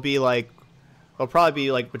 So it'll probably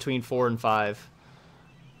be like between 4 and 5.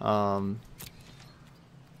 Yeah,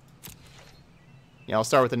 I'll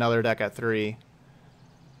start with another deck at 3.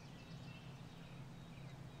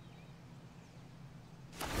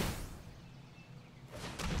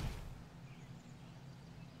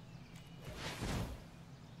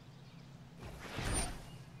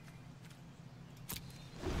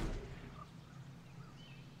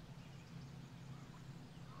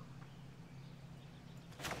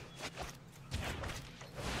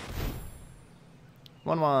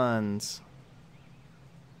 Ones.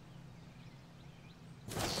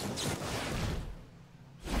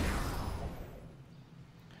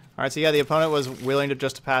 Alright, so yeah, the opponent was willing to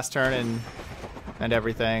just pass turn and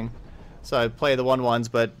everything. So I play the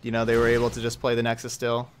 1/1s, but you know, they were able to just play the Nexus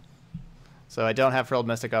still. So I don't have Frilled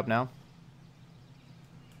Mystic up now.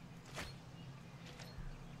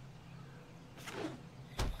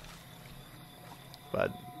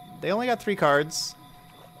 but they only got 3 cards.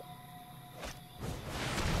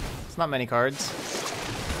 It's not many cards.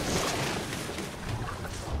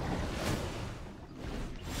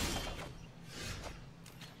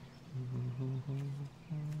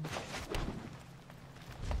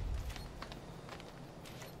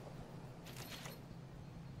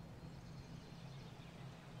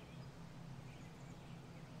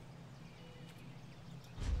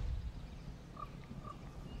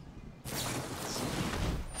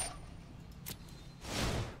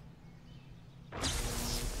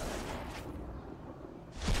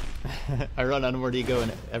 I run Unmoored Ego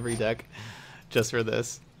in every deck just for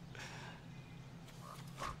this.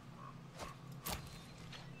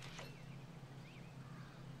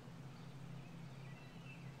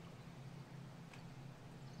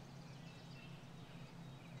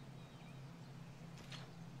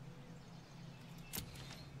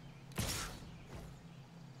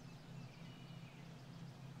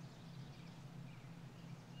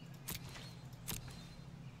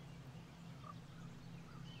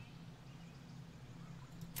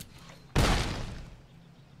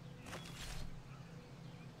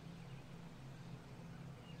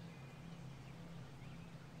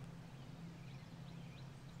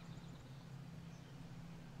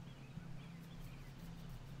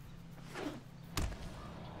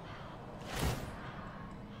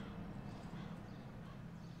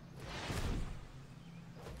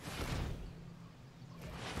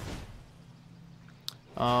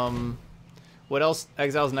 What else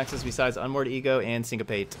exiles Nexus besides Unmoored Ego and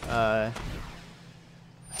Syncopate?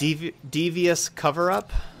 Devious Cover-Up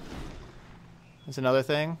is another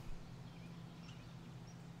thing.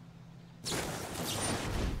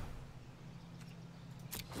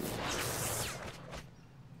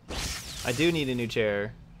 I do need a new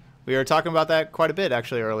chair. We were talking about that quite a bit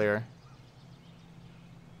actually earlier.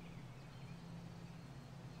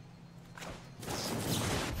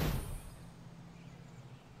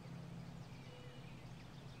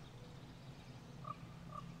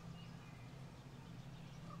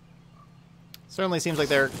 Certainly seems like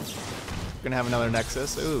they're gonna have another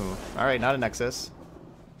Nexus. Ooh, alright, not a Nexus.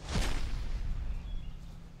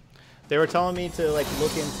 They were telling me to like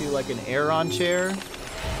look into like an Aeron chair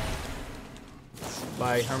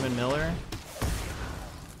by Herman Miller.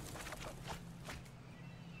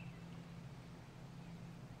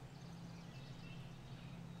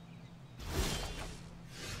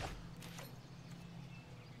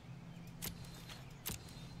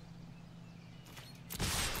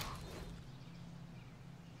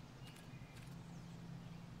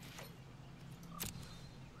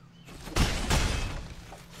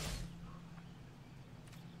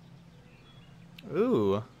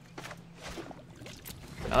 Ooh.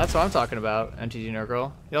 Now that's what I'm talking about, MTG Nerd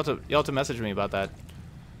Girl. You'll have to message me about that.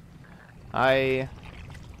 I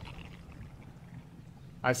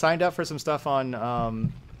signed up for some stuff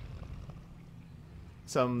on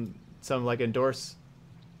some like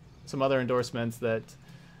some other endorsements that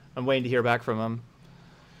I'm waiting to hear back from them.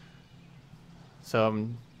 So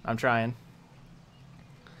I'm trying.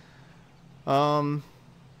 1,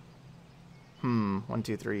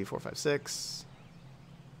 2, 3, 4, 5, 6.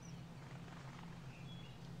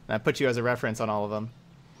 And I put you as a reference on all of them.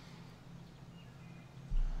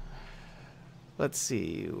 Let's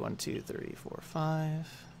see, 1, 2, 3, 4,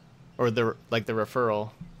 5. Or the referral,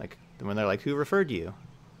 like when they're like, "Who referred you?"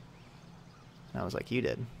 And I was like, "You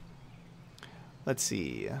did." Let's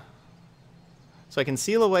see. So I can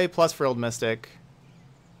seal away plus Frilled Mystic.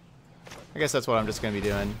 I guess that's what I'm just gonna be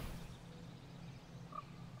doing.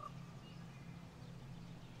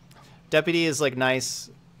 Deputy is like nice.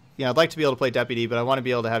 You know, I'd like to be able to play Deputy, but I want to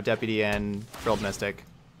be able to have Deputy and Frilled Mystic.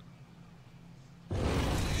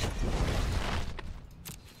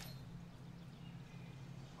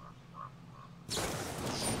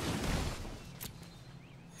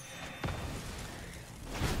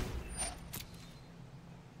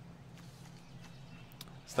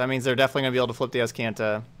 So that means they're definitely going to be able to flip the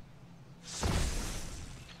Azcanta.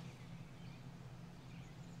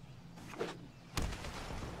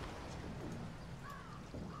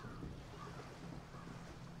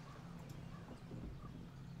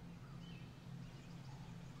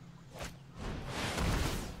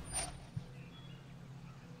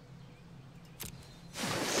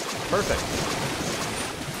 Perfect.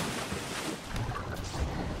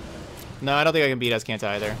 No, I don't think I can beat Azcanta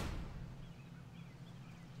either.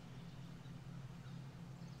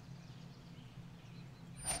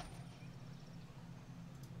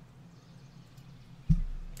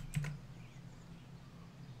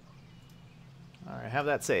 Alright, have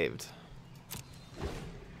that saved.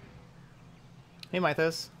 Hey,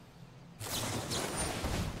 Mythos.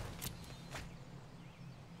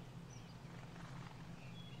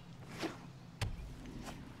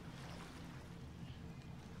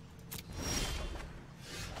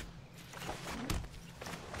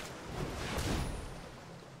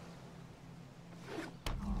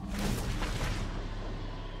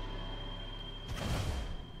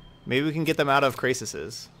 Maybe we can get them out of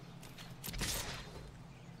Crasises.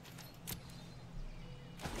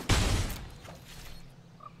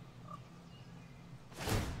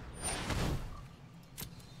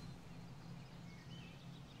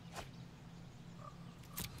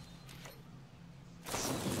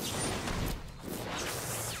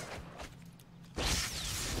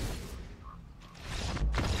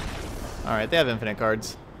 Alright, they have infinite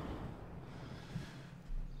cards.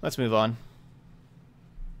 Let's move on.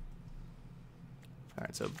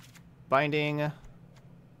 Alright, so binding,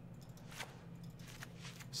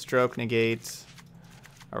 stroke, negates.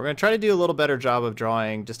 We're going to try to do a little better job of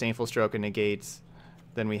drawing disdainful stroke and negates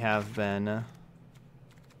than we have been.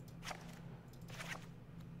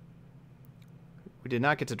 We did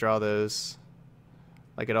not get to draw those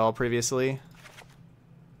like at all previously.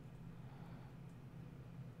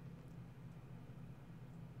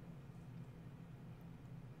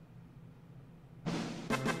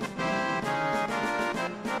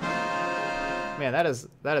 Man,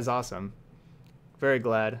 that is awesome. Very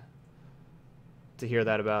glad to hear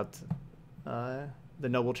that about the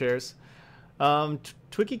Noble Chairs.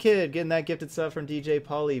 Twicky Kid getting that gifted sub from DJ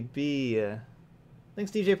Pauly B. Thanks,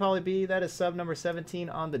 DJ Pauly B. That is sub number 17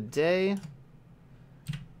 on the day.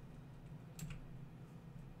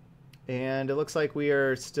 And it looks like we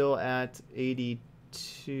are still at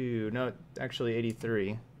 82. No, actually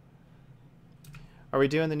 83. Are we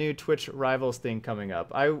doing the new Twitch Rivals thing coming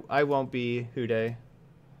up? I won't be, Houday.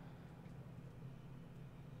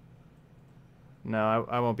 No,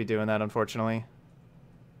 I won't be doing that, unfortunately.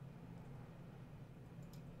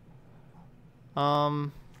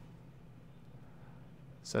 So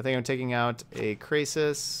I think I'm taking out a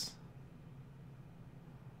Crasis.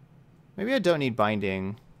 Maybe I don't need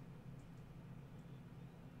binding.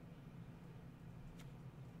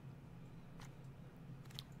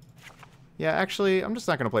 Yeah, actually, I'm just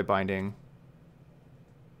not going to play binding.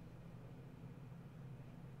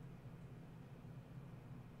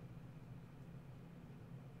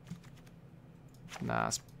 Nah,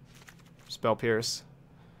 Spell Pierce.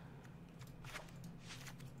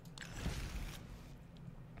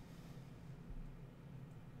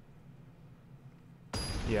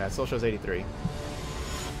 Yeah, it still shows 83.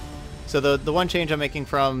 So the one change I'm making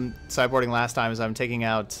from sideboarding last time is I'm taking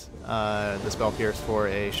out the Spell Pierce for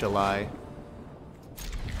a Shalai.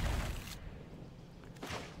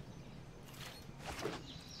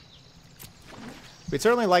 We'd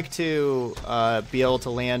certainly like to be able to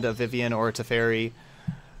land a Vivian or a Teferi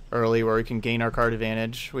early where we can gain our card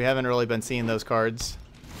advantage. We haven't really been seeing those cards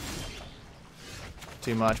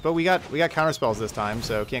too much, but we got counterspells this time,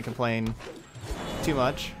 so can't complain too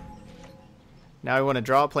much. Now we want to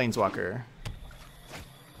draw a Planeswalker.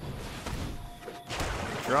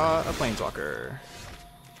 Draw a Planeswalker.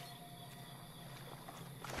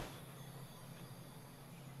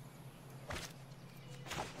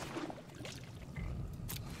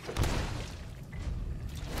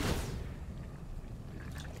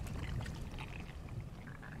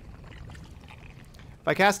 If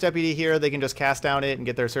I cast Deputy here, they can just cast down it and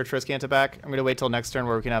get their Search for Azcanta back. I'm going to wait till next turn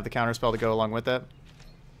where we can have the counterspell to go along with it.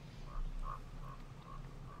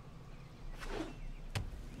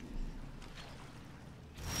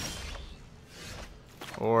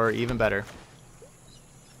 Or even better.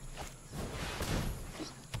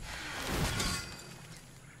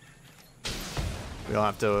 We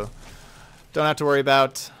don't have to worry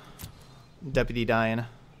about Deputy dying.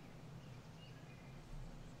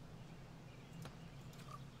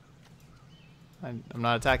 I'm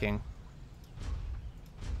not attacking.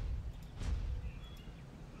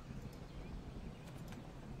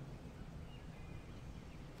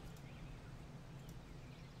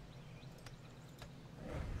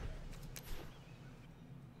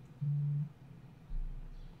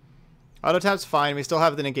 Auto tap's fine. We still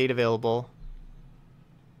have the negate available.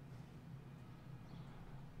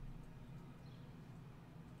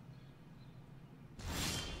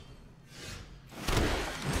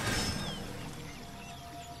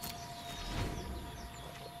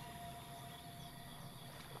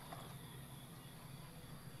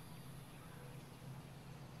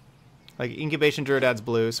 Like, Incubation Druid adds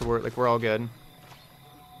blue, so we're all good.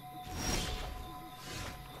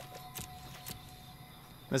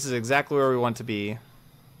 This is exactly where we want to be.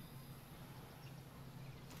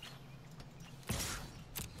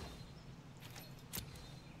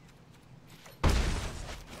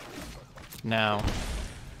 Now,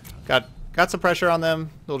 got some pressure on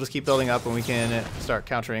them. They'll just keep building up and we can start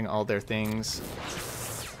countering all their things.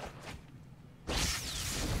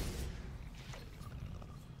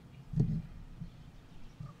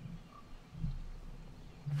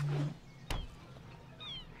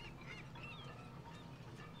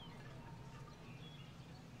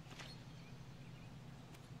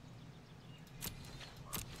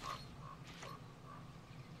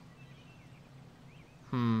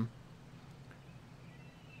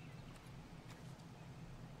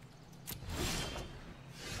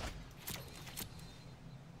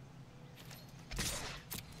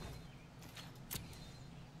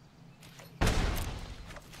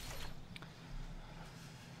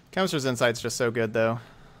 Chemist's Insight's just so good, though.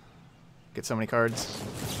 Get so many cards.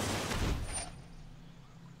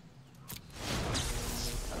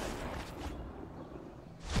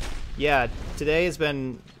 Yeah, today has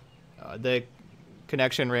been... the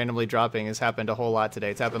connection randomly dropping has happened a whole lot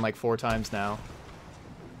today. It's happened like 4 times now.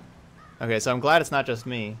 Okay, so I'm glad it's not just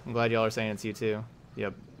me. I'm glad y'all are saying it's you too.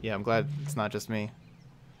 Yep. Yeah, I'm glad it's not just me.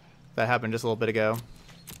 That happened just a little bit ago.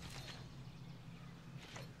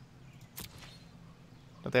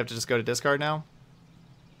 Don't they have to just go to discard now?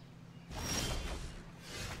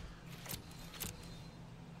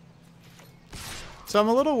 So I'm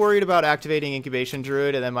a little worried about activating Incubation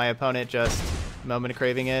Druid and then my opponent just Moment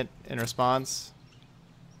Craving it in response.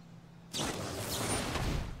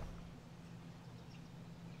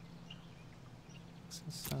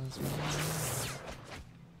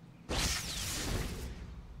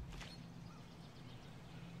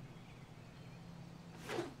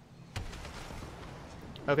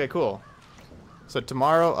 Okay, cool. So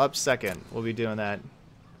tomorrow up second, we'll be doing that.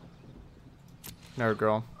 Nerd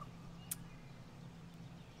girl.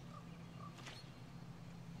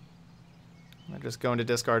 I'm just going to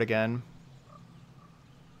discard again.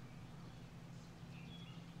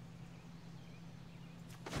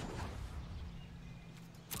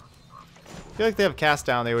 I feel like they have cast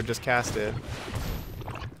down, they would just cast it.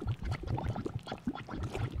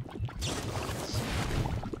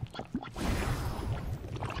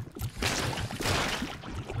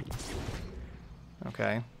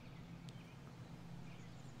 Okay.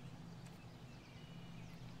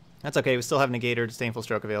 That's okay, we still have Negator, Disdainful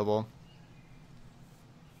Stroke available.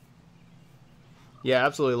 Yeah,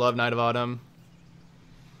 absolutely love Knight of Autumn.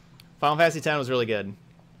 Final Fantasy X was really good.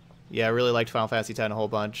 Yeah, I really liked Final Fantasy X a whole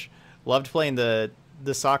bunch. Loved playing the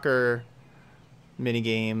soccer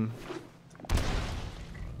minigame.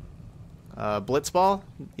 Blitzball?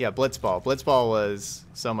 Yeah, Blitzball. Blitzball was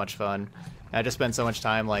so much fun. I just spent so much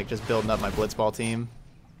time like just building up my Blitzball team.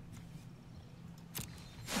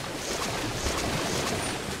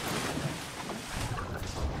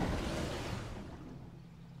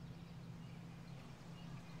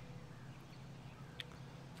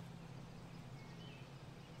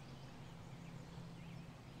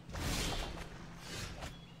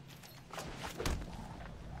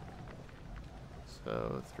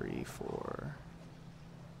 So 3, 4.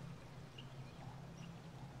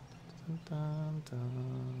 Dun, dun,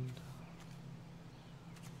 dun.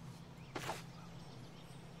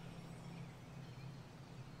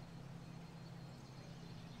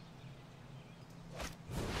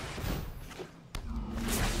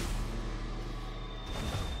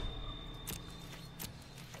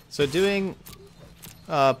 So doing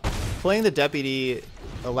playing the deputy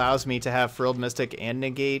allows me to have Frilled Mystic and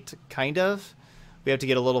Negate, kind of. We have to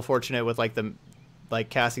get a little fortunate with like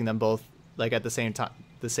casting them both like at the same time,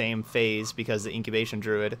 the same phase, because the Incubation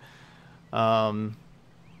Druid. But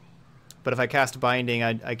if I cast Binding,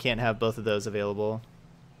 I can't have both of those available.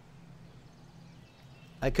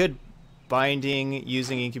 I could Binding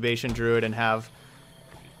using Incubation Druid and have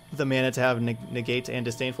the mana to have Negate and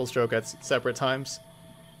Disdainful Stroke at separate times.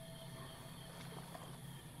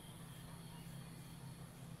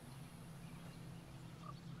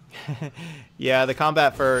 Yeah, the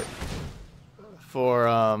combat for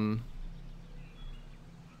Final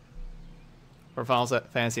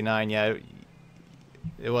Fantasy IX, yeah,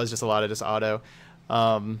 it was just a lot of just auto.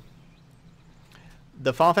 The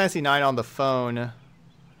Final Fantasy IX on the phone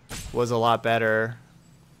was a lot better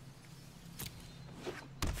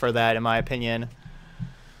for that, in my opinion.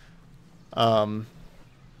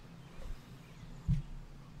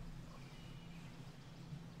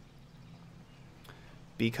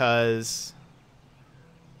 Because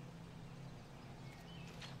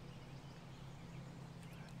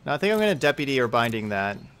no, I think I'm going to Deputy or Binding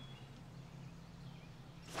that.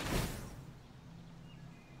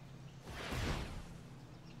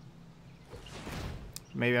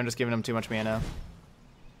 Maybe I'm just giving him too much mana.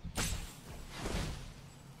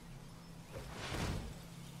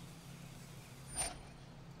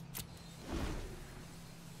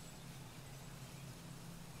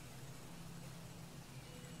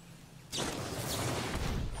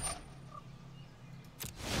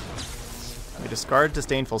 Discard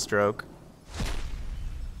Disdainful Stroke.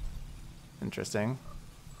 Interesting.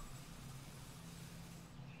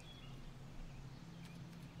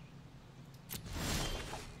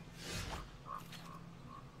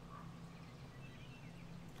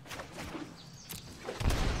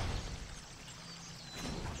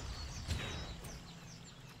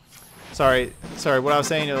 Sorry. What I was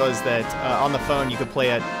saying was that on the phone you could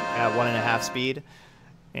play it at 1.5 speed,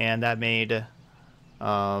 and that made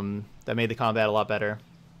the combat a lot better.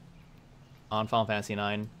 on Final Fantasy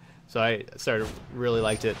IX. So I started really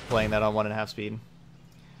liked it playing that on 1.5 speed.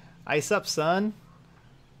 Ice up, son.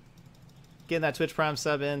 Getting that Twitch Prime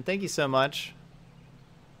sub in. Thank you so much.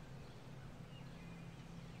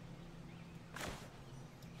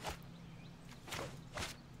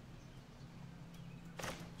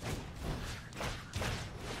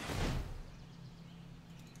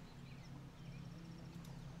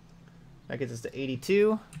 That gets us to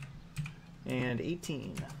 82 and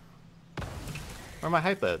 18. Where are my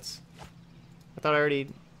hype boats? I thought I already...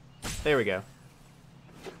 There we go.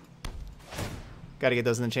 Got to get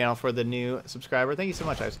those in the channel for the new subscriber. Thank you so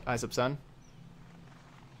much, Isupson.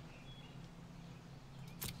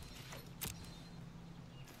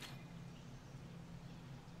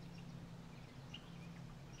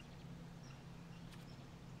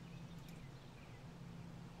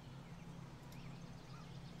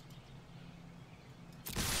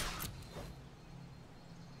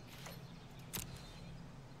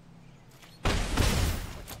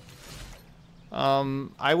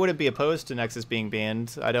 I wouldn't be opposed to Nexus being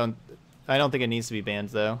banned. I don't think it needs to be banned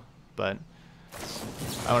though, but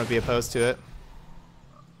I wouldn't be opposed to it.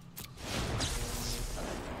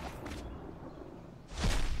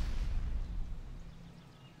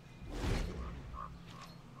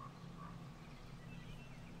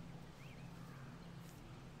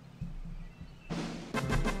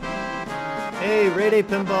 Hey, Ray Day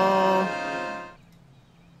Pinball!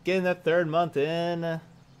 Getting that 3rd month in.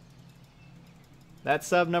 That's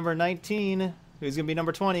sub number 19. Who's going to be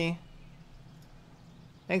number 20?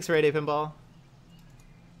 Thanks, Ray Day Pinball.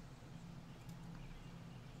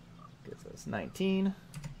 Gets us 19.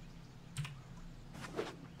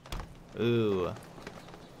 Ooh.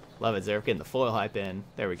 Love it, Zerf. Getting the foil hype in.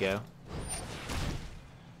 There we go.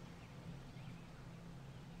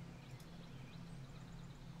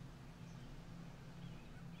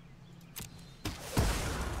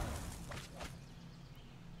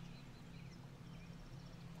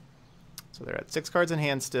 So they're at 6 cards in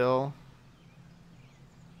hand still.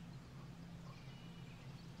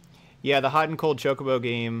 Yeah, the hot and cold Chocobo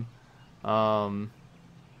game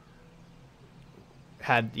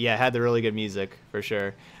had the really good music for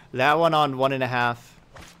sure. That one on 1.5,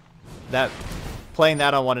 playing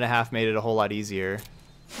that on 1.5 made it a whole lot easier.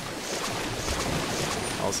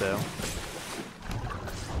 Also.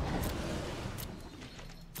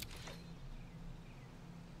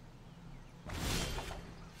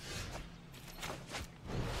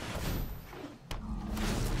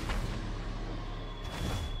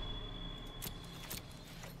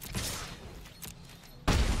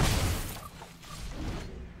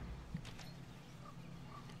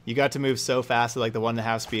 You got to move so fast at like the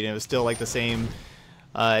 1.5 speed, and it was still like the same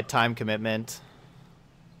time commitment.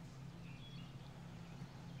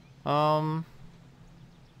 You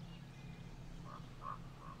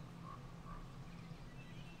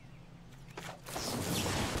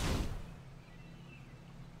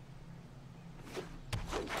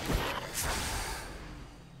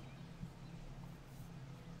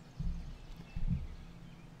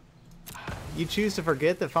choose to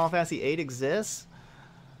forget that Final Fantasy VIII exists?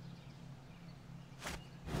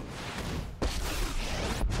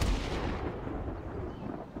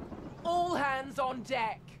 On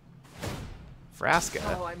deck. Frasca.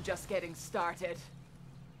 Oh, I'm just getting started.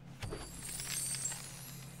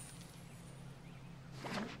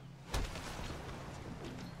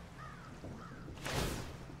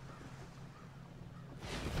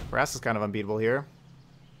 Frasca's kind of unbeatable here.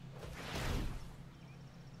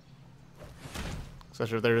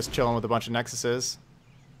 Especially if they're just chilling with a bunch of Nexuses.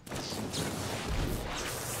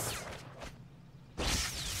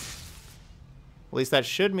 At least that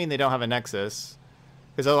should mean they don't have a Nexus.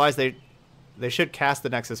 Because otherwise they should cast the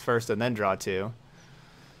Nexus first and then draw 2.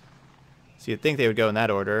 So you'd think they would go in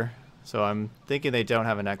that order. So I'm thinking they don't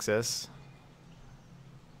have a Nexus.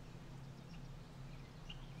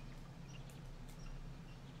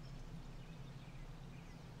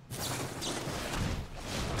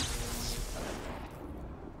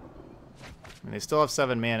 And they still have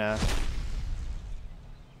 7 mana.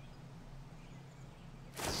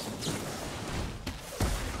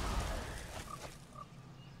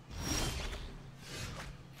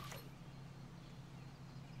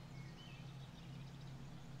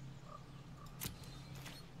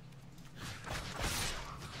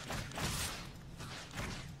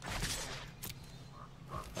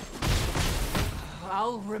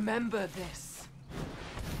 I'll remember this.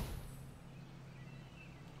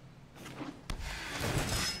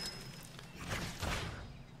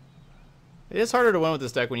 It is harder to win with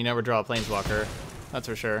this deck when you never draw a Planeswalker. That's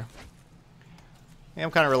for sure.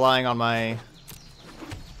 I'm kind of relying on my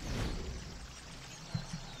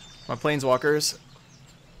My planeswalkers.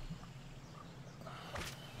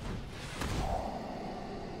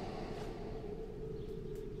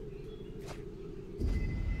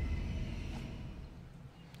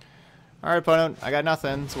 Alright, opponent. I got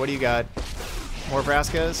nothing. So what do you got? More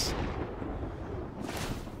Vraskas?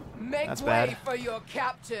 Make That's way bad. for your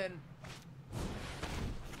captain.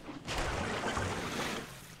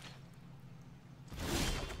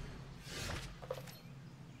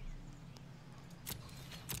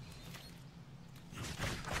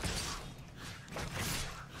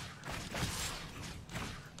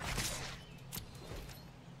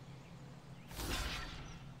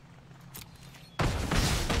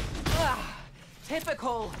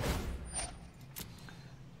 Typical.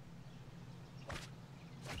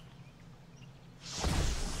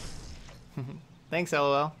 Thanks,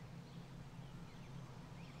 LOL.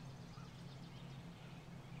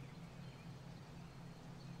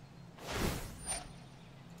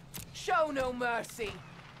 Show no mercy.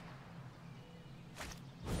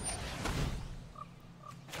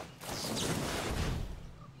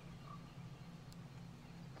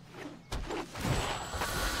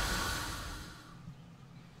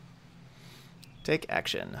 Take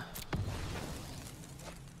action.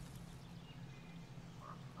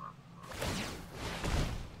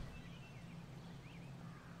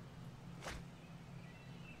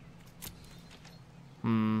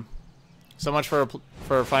 So much for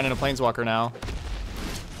finding a planeswalker now.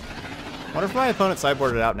 Wonder if my opponent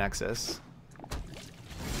sideboarded out Nexus.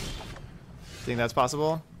 Think that's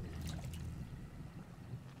possible?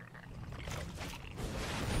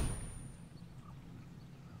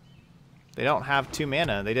 They don't have 2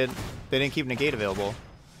 mana. They didn't keep negate available.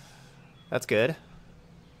 That's good.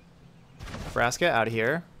 Vraska out of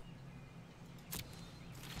here.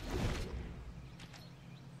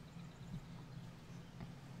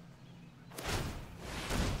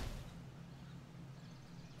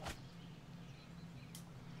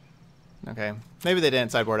 Okay. Maybe they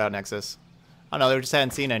didn't sideboard out Nexus. I don't know, they just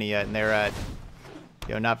hadn't seen any yet, and they're at,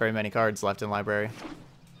 you know, not very many cards left in library.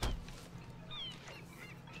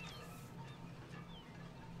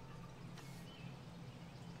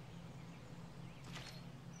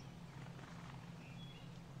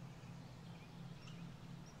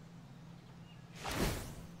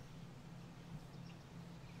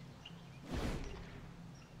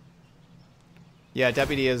 Yeah,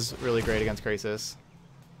 Deputy is really great against Krasis.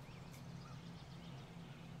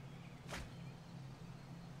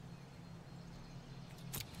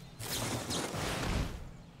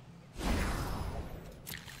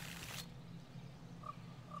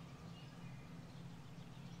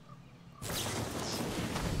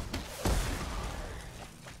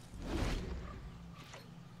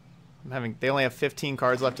 They only have 15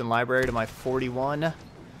 cards left in library to my 41.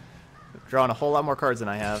 Drawing a whole lot more cards than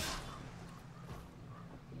I have.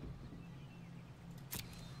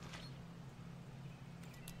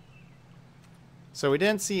 So we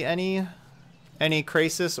didn't see any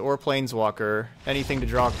Krasis or Planeswalker. Anything to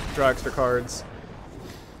draw extra cards.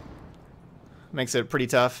 Makes it pretty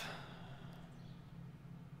tough.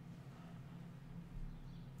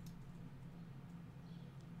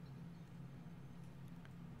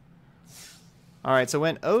 Alright, so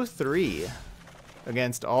went 0-3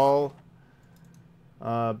 against all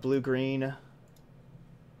blue-green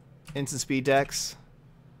instant speed decks.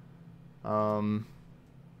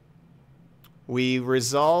 We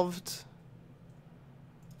resolved...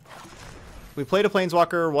 We played a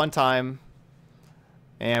Planeswalker one time,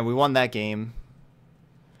 and we won that game.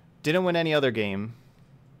 Didn't win any other game.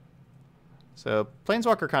 So,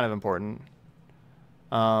 Planeswalker kind of important.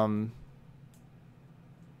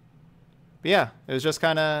 But yeah, it was just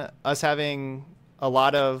kind of us having a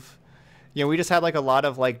lot of, you know, we just had like a lot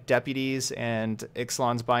of like deputies and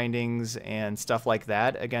Ixalan's bindings and stuff like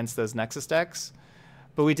that against those Nexus decks.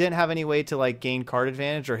 But we didn't have any way to like gain card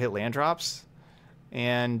advantage or hit land drops.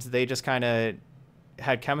 And they just kind of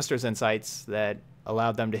had Chemister's Insights that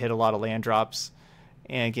allowed them to hit a lot of land drops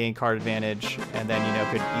and gain card advantage. And then, you know,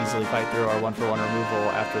 could easily fight through our 1-for-1 removal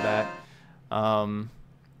after that.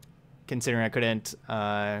 Considering I couldn't...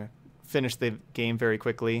 finish the game very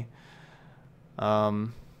quickly. So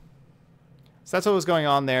that's what was going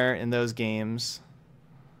on there in those games.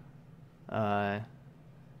 The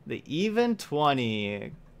even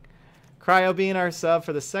 20. Cryo being our sub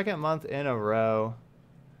for the 2nd month in a row.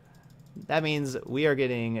 That means we are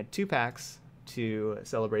getting 2 packs to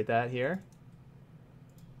celebrate that here.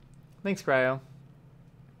 Thanks, Cryo.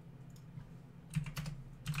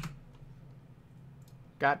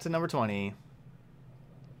 Got to number 20.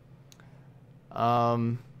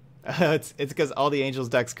 It's because all the Angels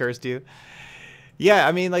decks cursed you. Yeah,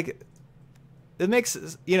 I mean, like, it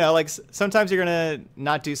makes, you know, like, sometimes you're going to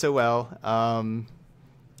not do so well.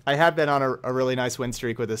 I had been on a really nice win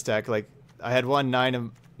streak with this deck. Like, I had won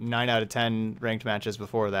 9 out of 10 ranked matches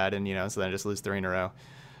before that, and, you know, so then I just lose 3 in a row.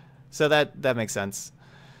 So that makes sense.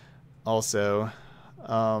 Also,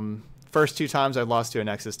 first 2 times I lost to a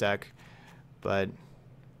Nexus deck, but,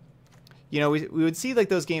 you know, we would see, like,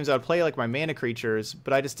 those games I would play, like, my mana creatures,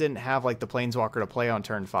 but I just didn't have, like, the Planeswalker to play on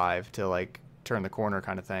turn 5 to, like, turn the corner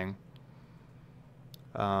kind of thing.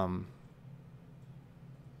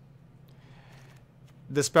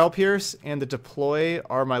 The Spell Pierce and the Deploy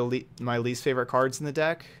are my least favorite cards in the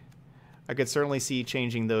deck. I could certainly see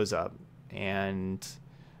changing those up and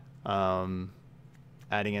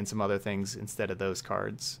adding in some other things instead of those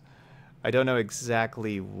cards. I don't know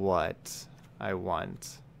exactly what I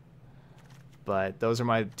want, but those are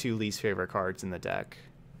my 2 least favorite cards in the deck.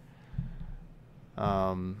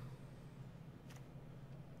 So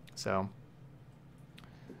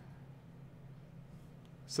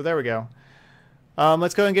there we go.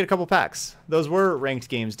 Let's go and get a couple packs. Those were ranked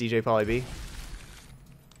games, DJ Poly B.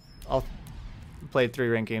 I'll played 3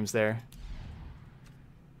 ranked games there.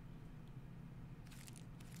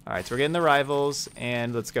 Alright, so we're getting the Rivals,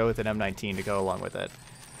 and let's go with an M19 to go along with it.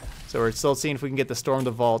 So we're still seeing if we can get the Storm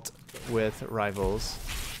the Vault with Rivals.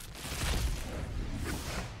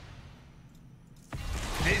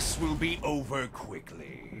 This will be over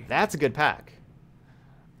quickly. That's a good pack.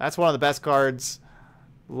 That's one of the best cards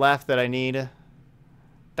left that I need.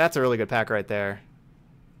 That's a really good pack right there.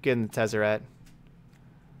 Getting the Tezzeret.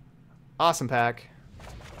 Awesome pack.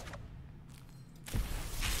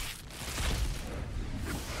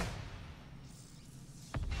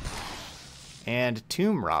 And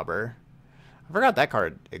Tomb Robber. I forgot that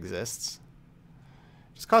card exists.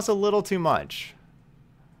 Just costs a little too much.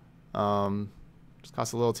 Just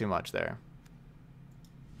costs a little too much there.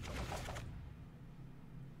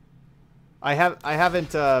 I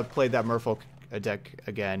haven't played that Merfolk deck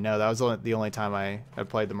again. No, that was the only time I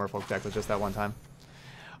played the Merfolk deck, was just that one time.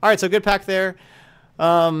 All right, so good pack there.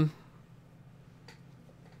 So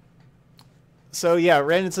yeah,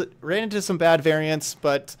 ran into some bad variants,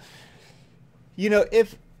 but you know,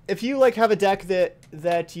 if you like have a deck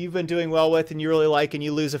that you've been doing well with and you really like, and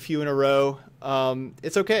you lose a few in a row,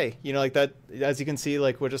 it's okay. You know, like that, as you can see,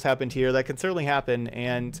 like what just happened here, that can certainly happen.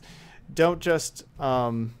 And don't just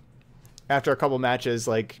after a couple matches,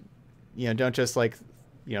 like, you know, don't just like,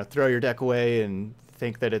 you know, throw your deck away and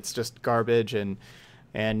think that it's just garbage and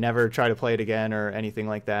never try to play it again or anything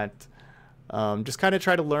like that. Just kind of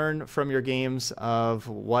try to learn from your games of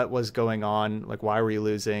what was going on, like why were you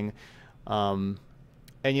losing, and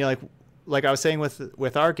you know, like I was saying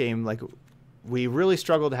with our game, like we really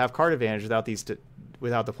struggled to have card advantage without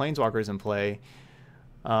the Planeswalkers in play,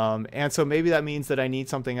 and so maybe that means that I need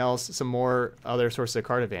something else, some more other sources of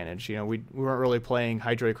card advantage. You know, we weren't really playing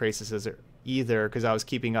Hydroid Crisis either because I was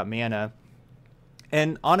keeping up mana,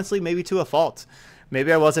 and honestly, maybe to a fault.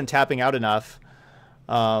 Maybe I wasn't tapping out enough,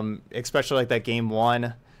 especially like that game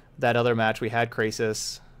 1, that other match we had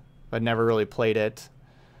Crisis, but never really played it.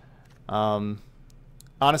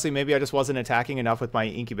 Honestly, maybe I just wasn't attacking enough with my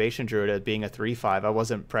Incubation Druid at being a 3/5. I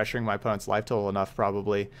wasn't pressuring my opponent's life total enough,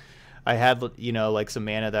 probably. I had, you know, like some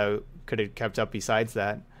mana that I could have kept up besides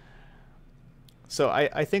that. So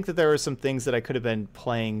I think that there were some things that I could have been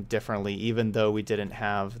playing differently, even though we didn't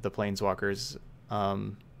have the Planeswalkers.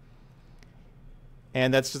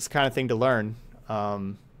 And that's just the kind of thing to learn,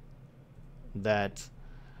 that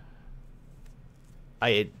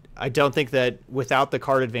I don't think that without the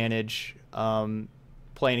card advantage,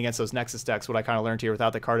 playing against those Nexus decks, what I kind of learned here,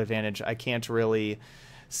 without the card advantage, I can't really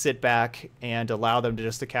sit back and allow them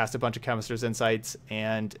to cast a bunch of Chemist's Insights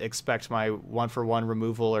and expect my 1-for-1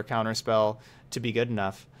 removal or counter spell to be good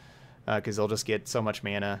enough, because they'll just get so much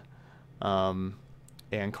mana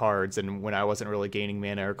and cards, and when I wasn't really gaining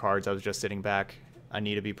mana or cards, I was just sitting back. I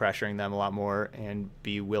need to be pressuring them a lot more and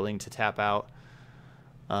be willing to tap out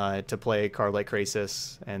to play a card like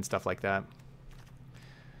Crisis and stuff like that.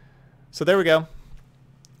 So there we go.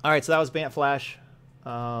 All right, so that was Bant Flash.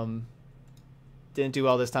 Didn't do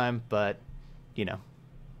well this time, but you know,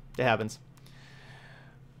 it happens.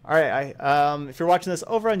 All right, if you're watching this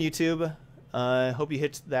over on YouTube, hope you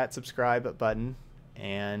hit that subscribe button,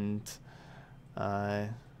 and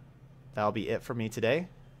that'll be it for me today.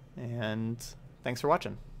 And thanks for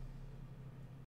watching.